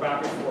 And we're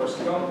back at Forrest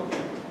Gump.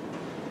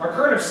 Our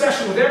current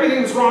obsession with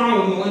everything that's wrong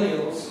with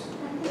millennials,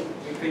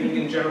 I'm thinking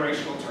in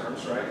generational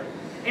terms, right?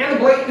 And the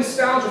blatant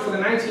nostalgia for the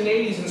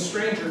 1980s and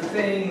Stranger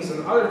Things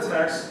and other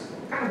texts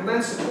kind of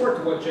lends support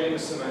to what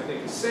Jameson, I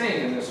think, is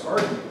saying in this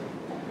argument.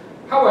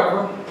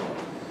 However,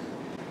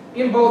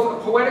 in both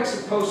The Poetics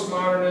of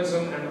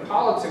Postmodernism and The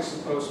Politics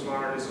of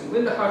Postmodernism,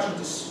 Linda Hutchin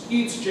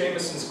disputes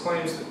Jameson's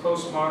claims that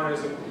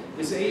postmodernism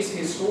is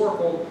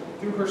ahistorical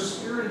through her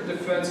spirited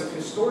defense of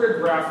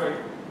historiographic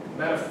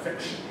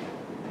metafiction.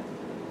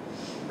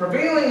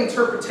 Prevailing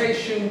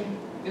interpretation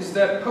is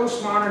that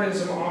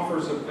postmodernism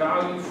offers a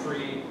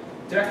value-free,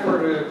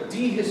 decorative,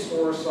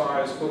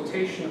 dehistoricized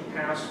quotation of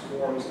past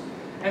forms,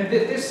 and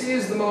that this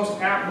is the most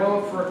apt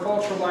mode for a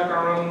culture like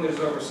our own that is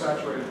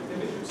oversaturated with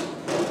images.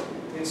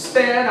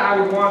 Instead, I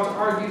would want to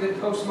argue that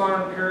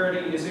postmodern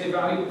parody is a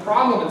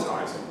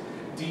value-problematizing,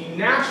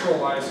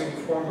 denaturalizing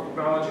form of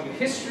acknowledging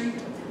history,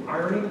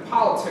 irony,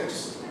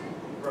 politics,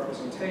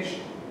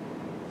 representation.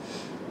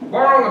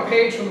 Borrowing a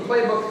page from the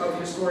playbook of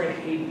historian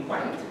Hayden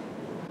White,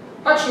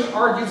 Hutchin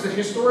argues that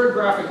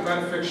historiographic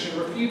metafiction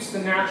refutes the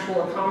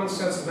natural or common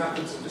sense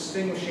methods of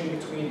distinguishing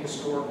between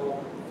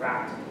historical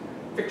fact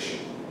and fiction.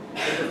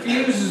 It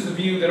refuses the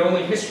view that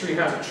only history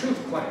has a truth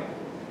claim,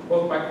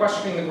 both by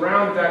questioning the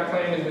ground of that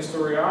claim in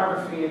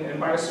historiography and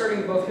by asserting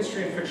that both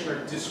history and fiction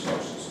are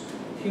discourses,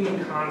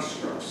 human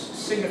constructs,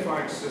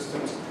 signifying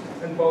systems,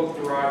 and both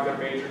derive their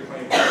major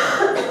claims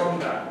from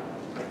that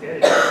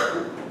identity.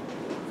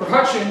 For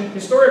Hutchin,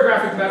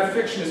 historiographic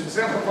metafiction is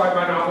exemplified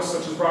by novels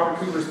such as Robert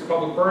Cooper's The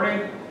Public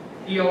Burning,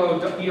 E.L.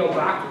 Electrical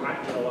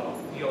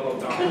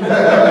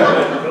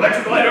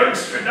Light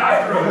Orchestra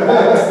Doctrine.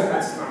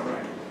 That's not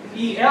right.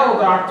 E.L.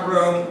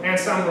 Doctorow, and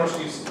Salman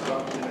Rushdie's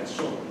The Nice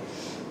Children.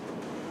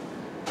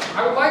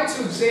 I would like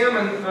to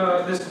examine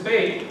this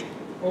debate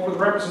over the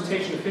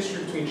representation of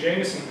history between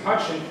Jameson and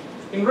Hutchin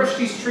in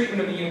Rushdie's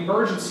treatment of the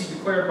emergency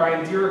declared by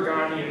Indira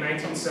Gandhi in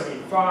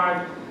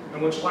 1975,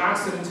 and which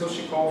lasted until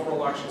she called for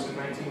elections in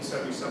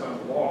 1977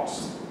 and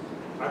lost.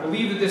 I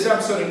believe that this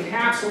episode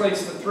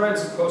encapsulates the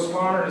threads of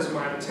postmodernism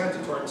I have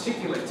attempted to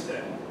articulate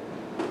today,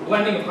 the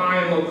blending of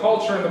high and low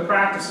culture and the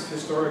practice of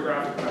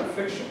historiographic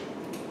metafiction.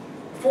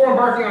 Before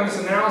embarking on this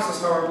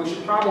analysis, however, we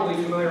should probably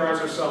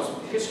familiarize ourselves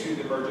with the history of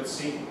the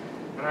emergency,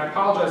 and I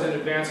apologize in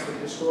advance for the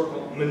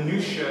historical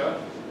minutiae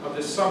of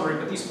this summary,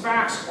 but these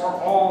facts are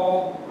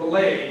all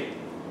relayed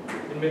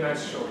in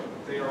Midnight's Children.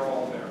 They are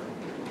all there.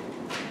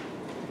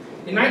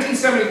 In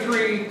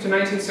 1973 to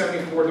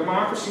 1974,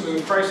 democracy was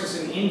in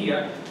crisis in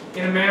India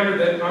in a manner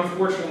that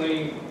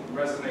unfortunately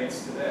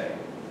resonates today.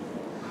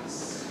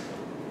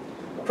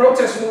 A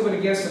protest movement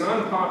against an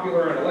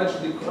unpopular and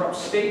allegedly corrupt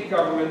state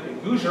government in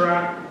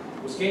Gujarat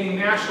was gaining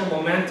national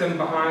momentum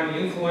behind the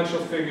influential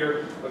figure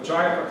of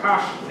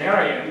Jayaprakash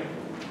Narayan,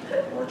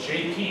 or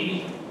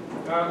JP,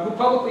 who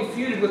publicly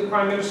feuded with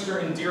Prime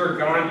Minister Indira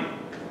Gandhi.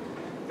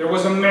 There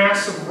was a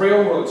massive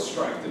railroad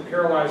strike that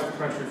paralyzed the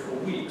country for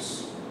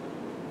weeks.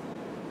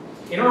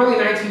 In early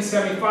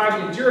 1975,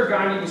 Indira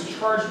Gandhi was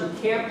charged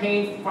with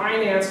campaign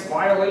finance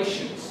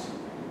violations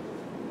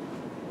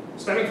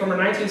stemming from her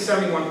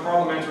 1971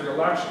 parliamentary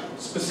election,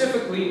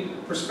 specifically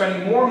for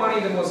spending more money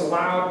than was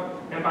allowed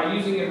and by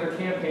using in her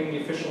campaign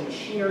the official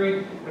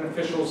machinery and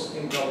officials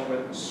in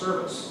government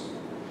service.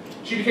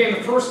 She became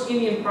the first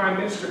Indian Prime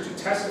Minister to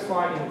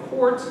testify in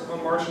court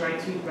on March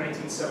 19,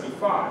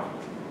 1975.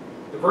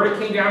 The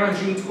verdict came down on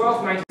June 12,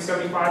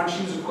 1975, and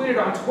she was acquitted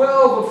on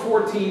 12 of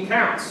 14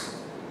 counts.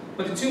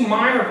 But the two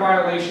minor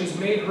violations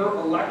made her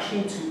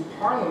election to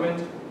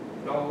Parliament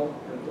null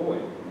and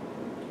void.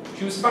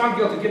 She was found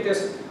guilty, get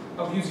this,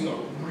 of using a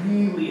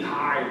really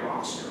high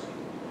roster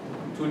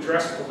to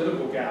address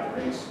political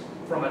gatherings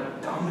from a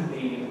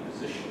dominating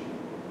position.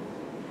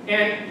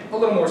 And, a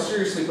little more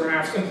seriously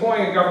perhaps,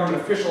 employing a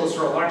government official as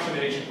her election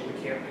agent when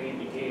the campaign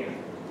began.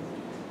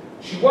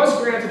 She was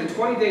granted a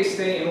 20-day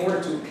stay in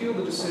order to appeal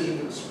the decision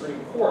to the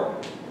Supreme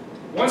Court.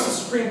 Once the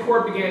Supreme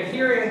Court began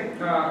hearing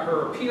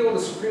her appeal, the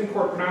Supreme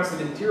Court pronounced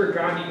that Indira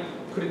Gandhi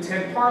could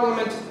attend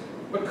Parliament,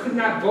 but could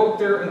not vote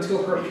there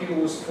until her appeal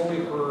was fully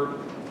heard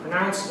and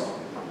pronounced on.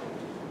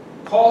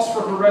 Calls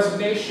for her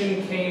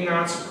resignation came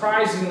not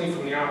surprisingly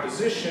from the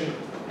opposition,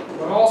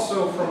 but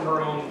also from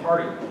her own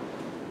party.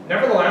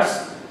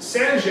 Nevertheless,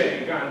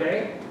 Sanjay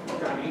Gandhi,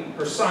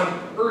 her son,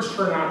 urged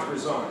her not to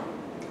resign.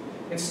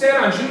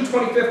 Instead, on June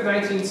 25,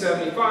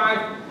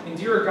 1975,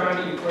 Indira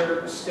Gandhi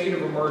declared a state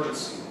of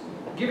emergency,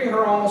 giving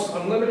her almost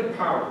unlimited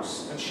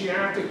powers, and she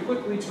acted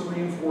quickly to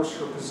reinforce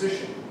her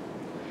position.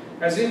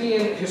 As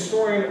Indian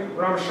historian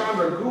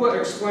Ramachandra Guha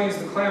explains,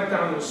 the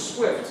clampdown was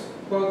swift.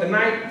 Quote, that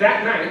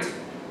night,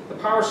 the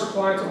power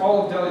supply to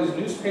all of Delhi's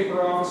newspaper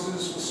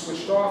offices was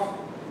switched off,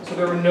 so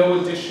there were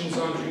no additions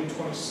on June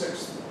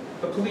 26th.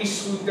 The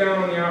police swooped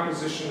down on the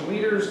opposition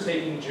leaders,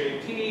 taking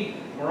JP,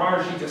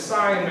 Morarji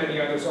Desai, and many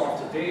others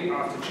off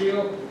to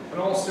jail, and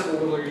all civil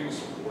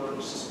liberties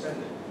were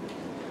suspended.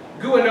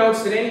 Guha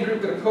notes that any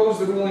group that opposed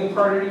the ruling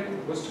party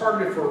was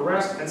targeted for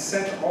arrest and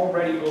sent to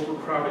already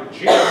overcrowded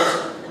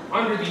jails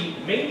under the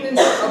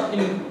Maintenance of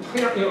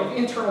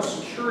Internal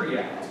Security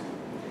Act.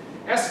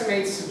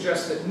 Estimates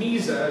suggest that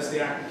MISA, as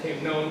the act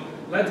became known,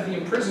 led to the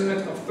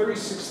imprisonment of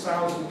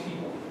 36,000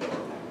 people.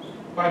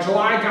 By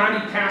July,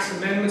 Gandhi passed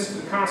amendments to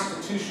the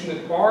Constitution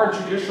that barred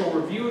judicial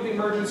review of the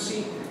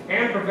emergency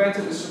and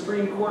prevented the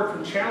Supreme Court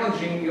from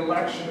challenging the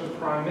election of the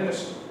Prime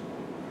Minister.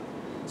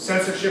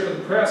 Censorship of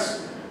the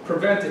press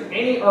prevented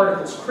any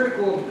articles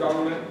critical of the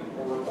government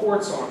or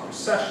reports on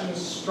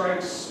processions,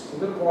 strikes,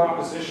 political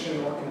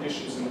opposition, or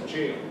conditions in the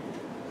jail.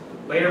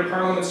 Later,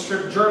 Parliament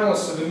stripped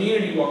journalists of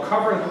immunity while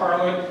covering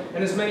Parliament,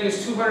 and as many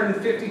as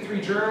 253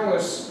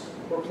 journalists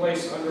were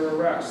placed under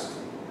arrest.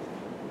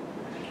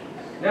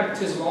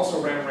 Nepotism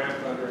also ran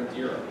rampant under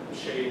Indira, the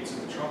shades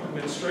of the Trump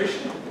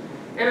administration,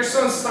 and her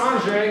son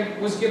Sanjay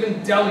was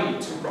given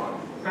Delhi to run,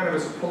 kind of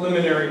as a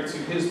preliminary to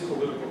his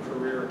political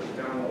career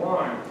down the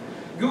line.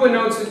 Guha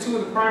notes that two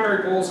of the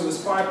primary goals of his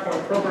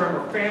 5-point program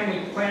were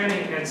family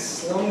planning and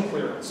slum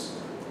clearance.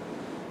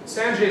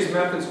 Sanjay's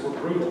methods were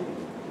brutal.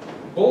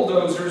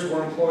 Bulldozers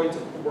were employed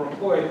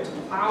to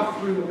plow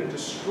through and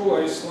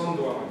destroy slum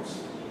dwellings.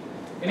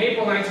 In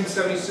April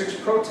 1976,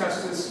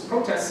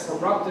 protests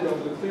erupted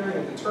over the clearing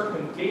of the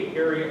Turkmen Gate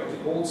area of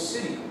the Old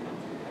City.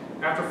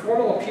 After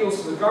formal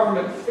appeals to the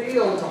government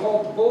failed to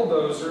halt the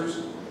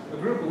bulldozers, a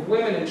group of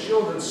women and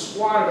children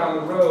squatted on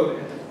the road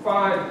and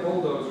defied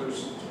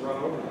bulldozers to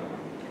run over them.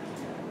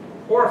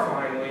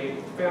 Horrifyingly,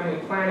 the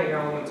family planning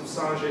element of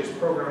Sanjay's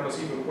program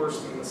was even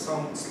worse than the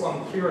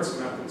slum clearance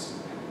methods,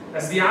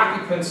 as the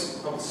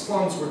occupants of the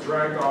slums were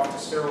dragged off to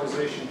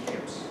sterilization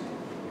camps.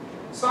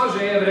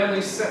 Sanjay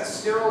evidently set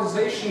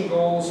sterilization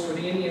goals for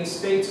the Indian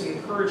states and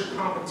encouraged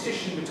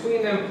competition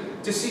between them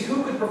to see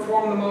who could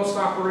perform the most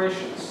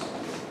operations.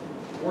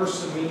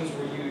 Coercive means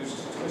were used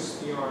to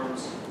twist the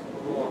arms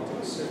of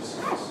reluctant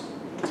citizens.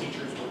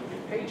 Teachers would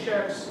get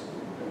paychecks,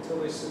 and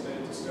until they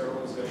submitted to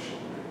sterilization.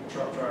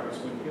 Truck drivers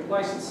wouldn't get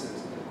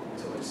licenses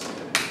until they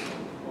submitted.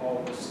 All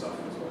of this stuff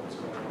is what was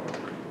going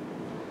on.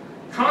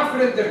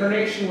 Confident that her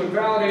nation would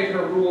validate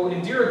her rule,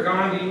 Indira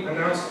Gandhi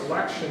announced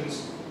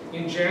elections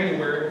in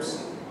January.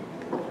 Oops,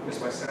 I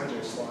missed my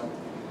Sanjay slide.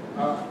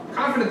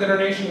 Confident that her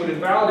nation would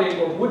validate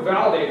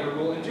her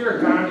rule,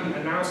 Indira Gandhi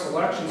announced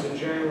elections in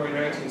January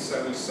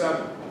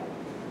 1977.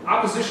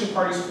 Opposition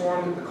parties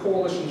formed the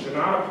coalition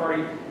Janata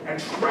Party and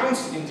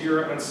trounced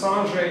Indira and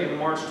Sanjay in the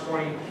March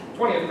 20th,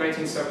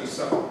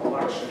 1977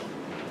 election.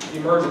 The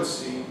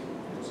emergency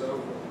was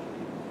over.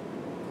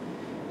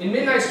 In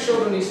Midnight's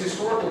Children, these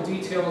historical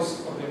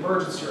details of the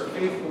emergency are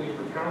faithfully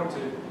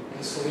recounted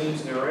in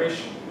Salim's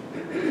narration.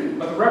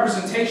 But the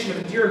representation of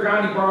Indira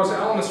Gandhi borrows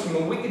elements from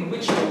the Wicked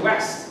Witch of the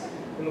West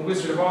in The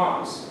Wizard of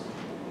Oz.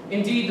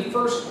 Indeed, the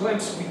first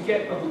glimpse we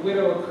get of the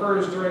widow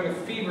occurs during a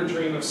fever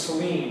dream of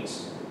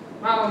Salim's,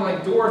 not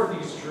unlike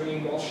Dorothy's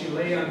dream while she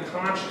lay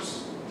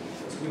unconscious,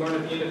 as we learn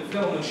at the end of the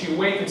film, when she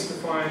awakens to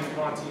find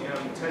Auntie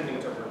M tending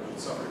to her who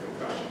suffered a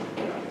concussion.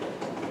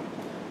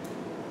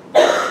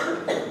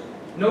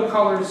 No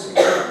colors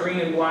except green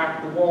and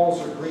black. The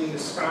walls are green, the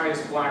sky is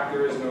black,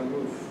 there is no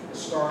roof. The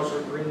stars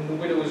are green, the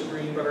widow is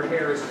green, but her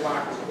hair is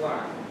black as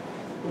black.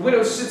 The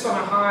widow sits on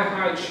a high,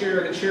 high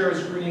chair. The chair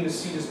is green, the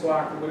seat is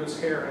black. The widow's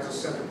hair has a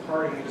center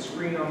parting. It is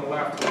green on the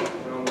left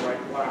and on the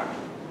right black.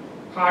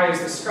 High is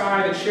the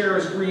sky, the chair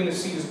is green, the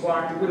seat is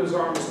black. The widow's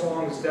arm is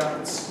long as death,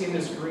 its skin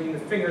is green, the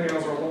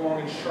fingernails are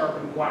long and sharp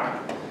and black.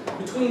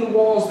 Between the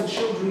walls, the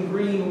children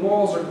green, the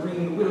walls are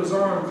green, the widow's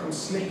arm comes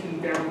snaking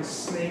down, the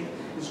snake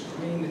is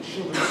green, the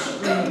children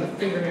scream, the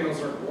fingernails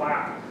are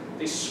black.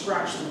 They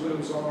scratch the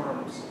widow's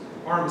arms.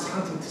 Arm is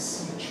hunting to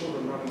see the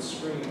children run and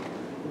scream.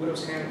 The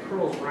widow's hand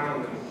curls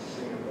round them,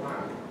 green and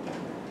black.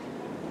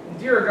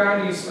 Indira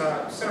Gandhi's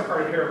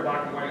center-parted hair of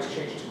black and white is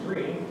changed to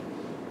green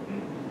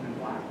and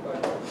black, but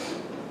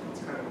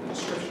it's kind of the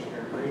description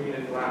here, green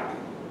and black,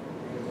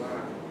 green and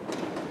black.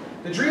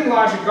 The dream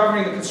logic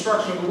governing the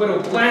construction of the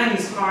widow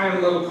blends high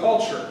and low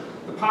culture.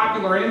 The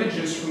popular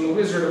images from The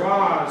Wizard of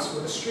Oz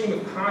with a stream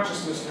of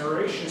consciousness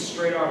narration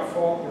straight out of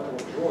Faulkner or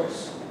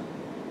Joyce.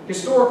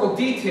 Historical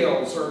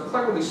details are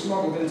cleverly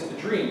smuggled into the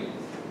dream.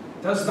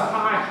 Does the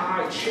high,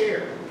 high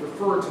chair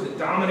refer to the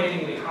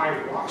dominatingly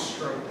high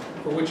rostrum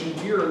for which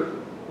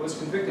Indira was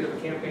convicted of a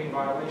campaign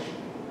violation?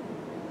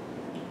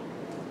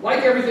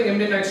 Like everything in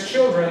Midnight's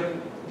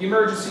Children, the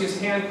emergency is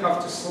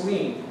handcuffed to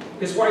Salim.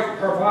 His wife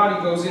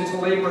Parvati goes into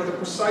labor at the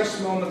precise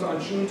moment on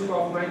June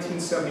 12,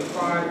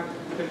 1975,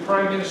 that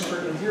Prime Minister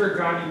Indira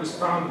Gandhi was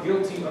found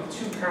guilty of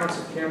 2 counts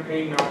of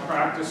campaign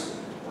malpractice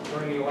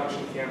during the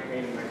election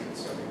campaign in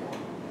 1971.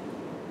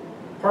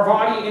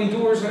 Parvati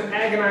endures an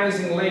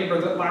agonizing labor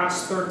that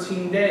lasts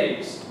 13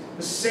 days,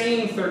 the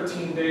same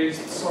 13 days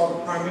that saw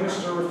the Prime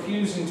Minister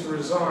refusing to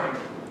resign,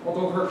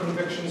 although her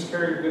convictions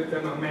carried with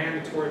them a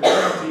mandatory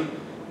penalty,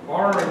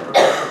 barring her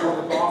from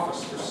public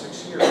office for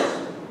 6 years.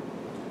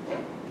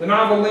 The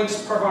novel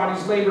links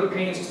Parvati's labor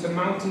pains to the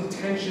mounting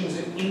tensions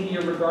in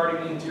India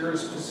regarding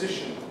Indira's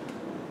position.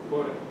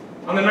 Quote,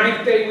 on the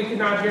 9th day, we could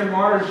not hear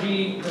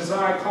Maraji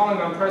Desai calling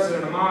on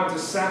President Ahmad to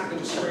sack the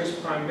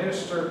disgraced Prime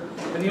Minister,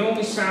 and the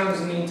only sounds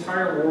in the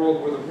entire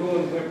world were the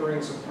ruined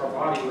whimperings of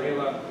Parvati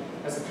Leela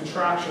as the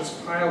contractions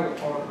piled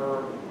upon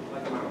her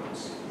like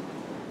mountains.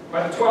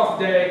 By the 12th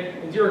day,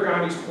 Indira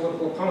Gandhi's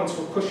political opponents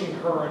were pushing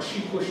her, and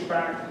she pushed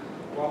back,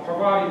 while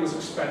Parvati was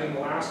expending the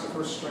last of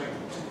her strength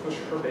to push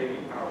her baby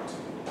out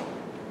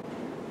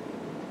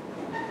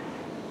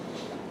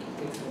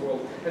into the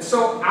world. And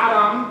so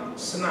Adam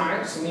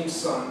Sinai, Salim's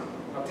son,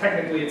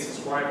 technically it's his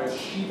rival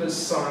Shiva's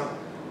son,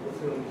 with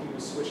whom he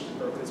was switched to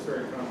birth. It's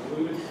very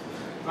convoluted.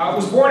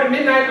 Was born at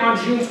midnight on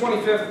June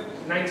 25th,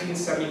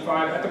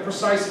 1975, at the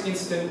precise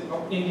instant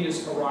of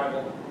India's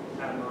arrival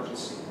at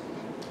emergency.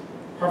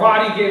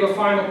 Parvati gave a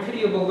final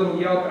pitiable little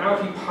yelp, and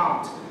out he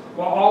popped,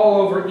 while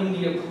all over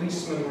India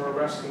policemen were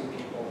arresting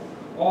people.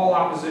 All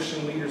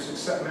opposition leaders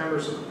except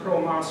members of the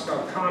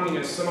pro-Moscow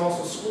communists, and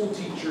also school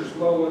teachers,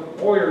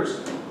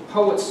 lawyers,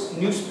 poets,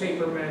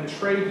 newspapermen,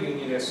 trade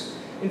unionists.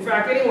 In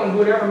fact, anyone who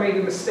had ever made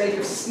the mistake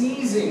of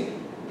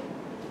sneezing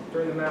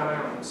during the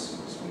Mad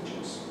Allen's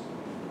speeches.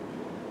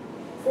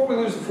 Before we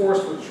lose the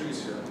forest for the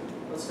trees here,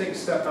 let's take a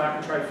step back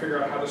and try to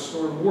figure out how this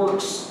story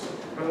works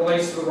and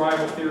relates to the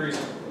rival theories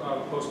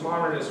of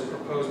postmodernism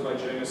proposed by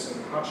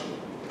Jameson and Hutchin.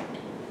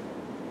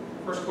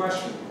 First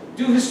question.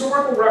 Do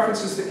historical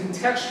references that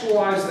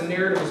contextualize the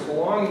narrative as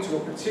belonging to a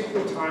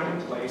particular time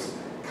and place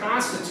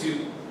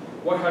constitute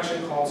what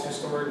Hutchin calls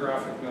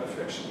historiographic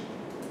metafiction?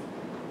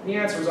 The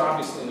answer is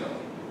obviously no.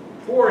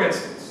 For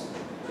instance,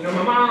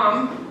 my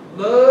mom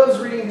loves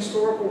reading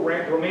historical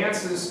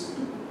romances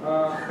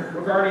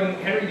regarding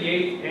Henry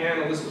VIII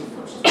and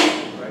Elizabeth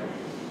I. Right?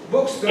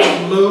 Books that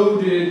are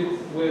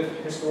loaded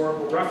with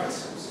historical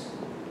references,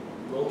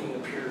 evoking the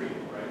period,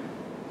 right?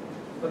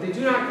 But they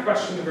do not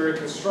question the very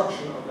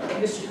construction of that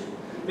history.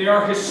 They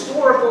are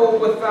historical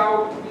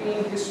without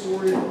being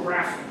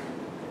historiographic.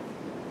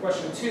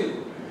 Question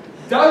 2.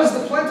 Does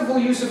the plentiful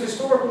use of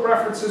historical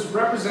references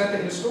represent the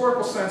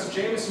historical sense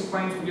Jameson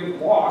claims we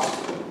have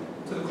lost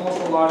to the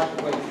cultural logic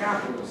of late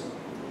capitalism?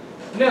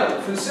 No,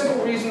 for the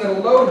simple reason that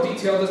a load of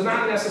detail does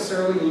not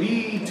necessarily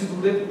lead to the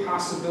lived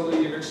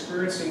possibility of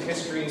experiencing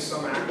history in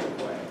some active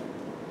way.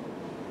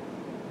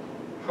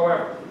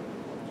 However,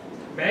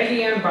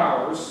 Maggie Ann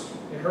Bowers,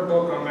 in her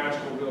book on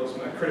magical realism,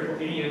 that critical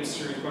idiom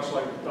series, much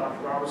like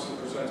Dr. Robertson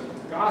presented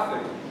with the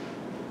Gothic,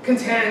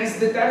 contends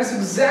that that is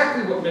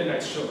exactly what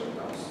Midnight's Children does,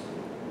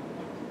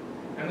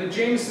 and that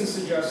Jameson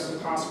suggests is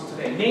impossible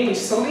today. Namely,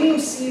 Salim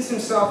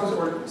himself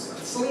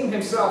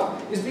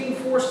is being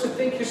forced to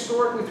think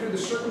historically through the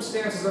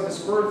circumstances of his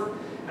birth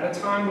at a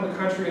time when the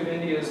country of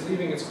India is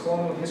leaving its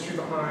colonial history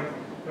behind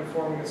and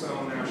forming its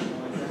own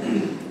national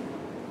identity.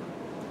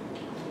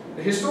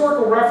 The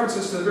historical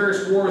references to the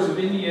various wars of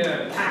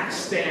India and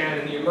Pakistan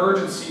and the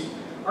emergency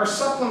are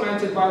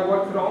supplemented by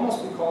what could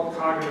almost be called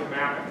cognitive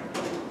mapping,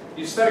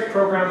 the aesthetic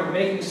program of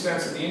making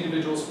sense of the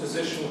individual's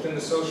position within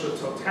the social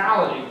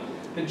totality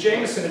that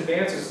Jameson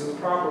advances as the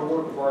proper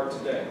work of art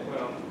today.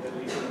 Well, at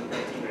least in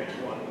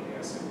 1991 when the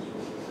essay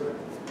was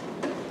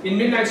written. In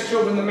Midnight's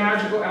Children, the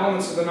magical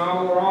elements of the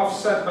novel are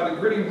offset by the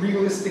gritty,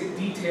 realistic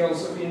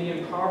details of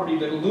Indian poverty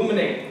that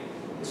illuminate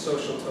the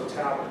social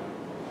totality,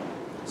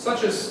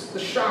 such as the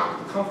shock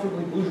the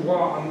comfortably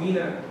bourgeois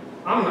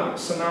Amna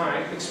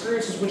Sanai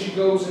experiences when she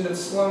goes into the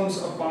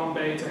slums of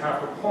Bombay to have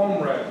her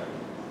poem read.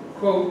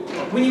 Quote,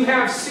 "When you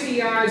have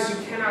city eyes, you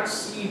cannot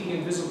see the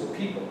invisible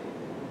people.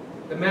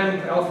 The men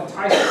with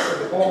elephantitis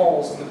at the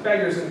balls and the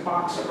beggars in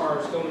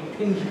boxcars don't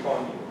impinge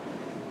upon you.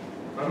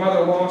 My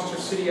mother lost her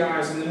city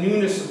eyes, and the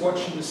newness of what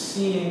she was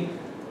seeing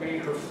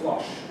made her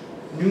flush.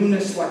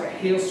 Newness like a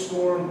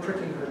hailstorm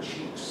pricking her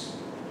cheeks.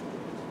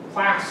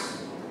 Class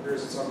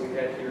rears its ugly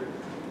head here,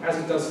 as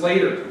it does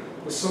later,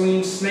 with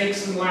Salim's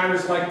snakes and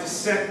ladders-like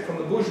descent from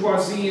the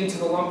bourgeoisie into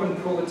the lumpen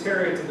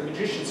proletariat to the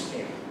magician's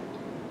camp.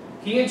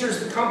 He enters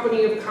the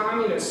company of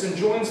communists and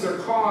joins their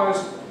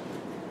cause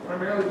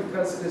primarily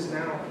because it is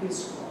now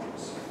his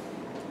cause."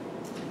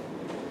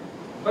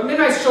 But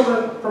Midnight's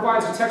Children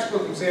provides a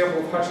textbook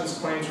example of Hutchins'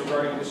 claims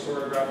regarding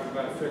historiographic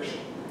metafiction.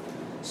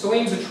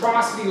 Salim's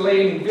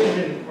atrocity-laden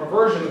vision or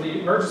version of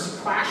the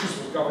emergency clashes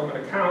with government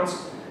accounts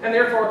and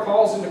therefore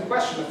calls into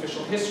question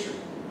official history.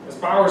 As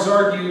Bowers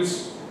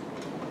argues,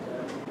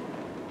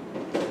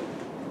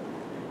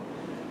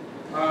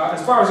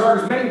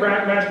 many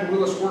magical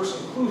realist works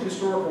include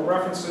historical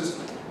references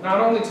not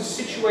only to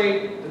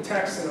situate the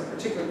text in a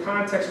particular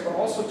context, but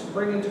also to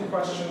bring into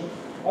question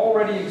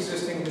already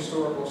existing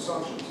historical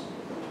assumptions.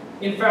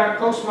 In fact,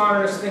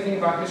 postmodernist thinking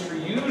about history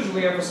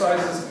usually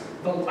emphasizes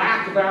the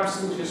lack of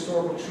absolute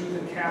historical truth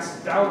and casts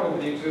doubt over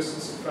the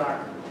existence of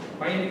fact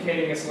by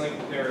indicating its link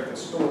with narrative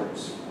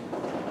stories.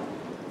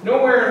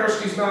 Nowhere in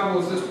Rushdie's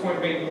novel is this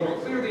point made more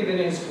clearly than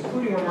in his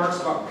concluding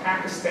remarks about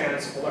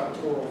Pakistan's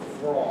electoral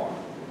fraud.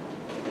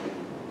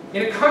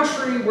 In a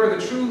country where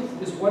the truth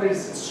is what it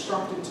is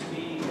instructed to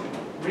be,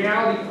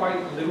 reality quite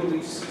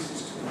literally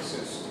ceases to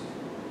exist,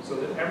 so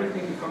that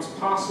everything becomes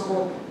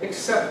possible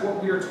except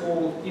what we are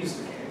told is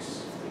the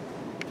case.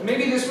 And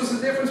maybe this was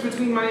the difference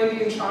between my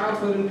Indian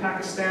childhood and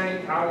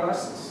Pakistani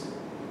adolescence.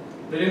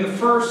 That in the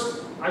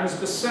first, I was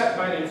beset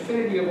by an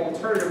infinity of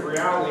alternative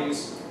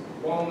realities,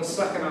 while in the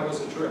second I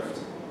was adrift,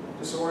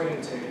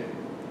 disorientated,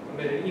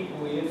 amid an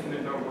equally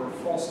infinite number of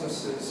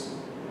falsenesses,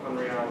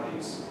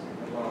 unrealities,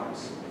 and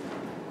lies.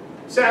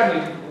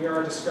 Sadly, we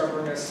are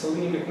discovering, as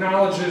Salim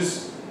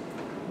acknowledges,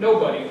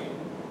 nobody,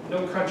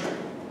 no country,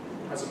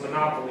 has a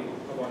monopoly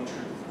of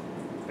untruth.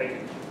 Thank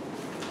you.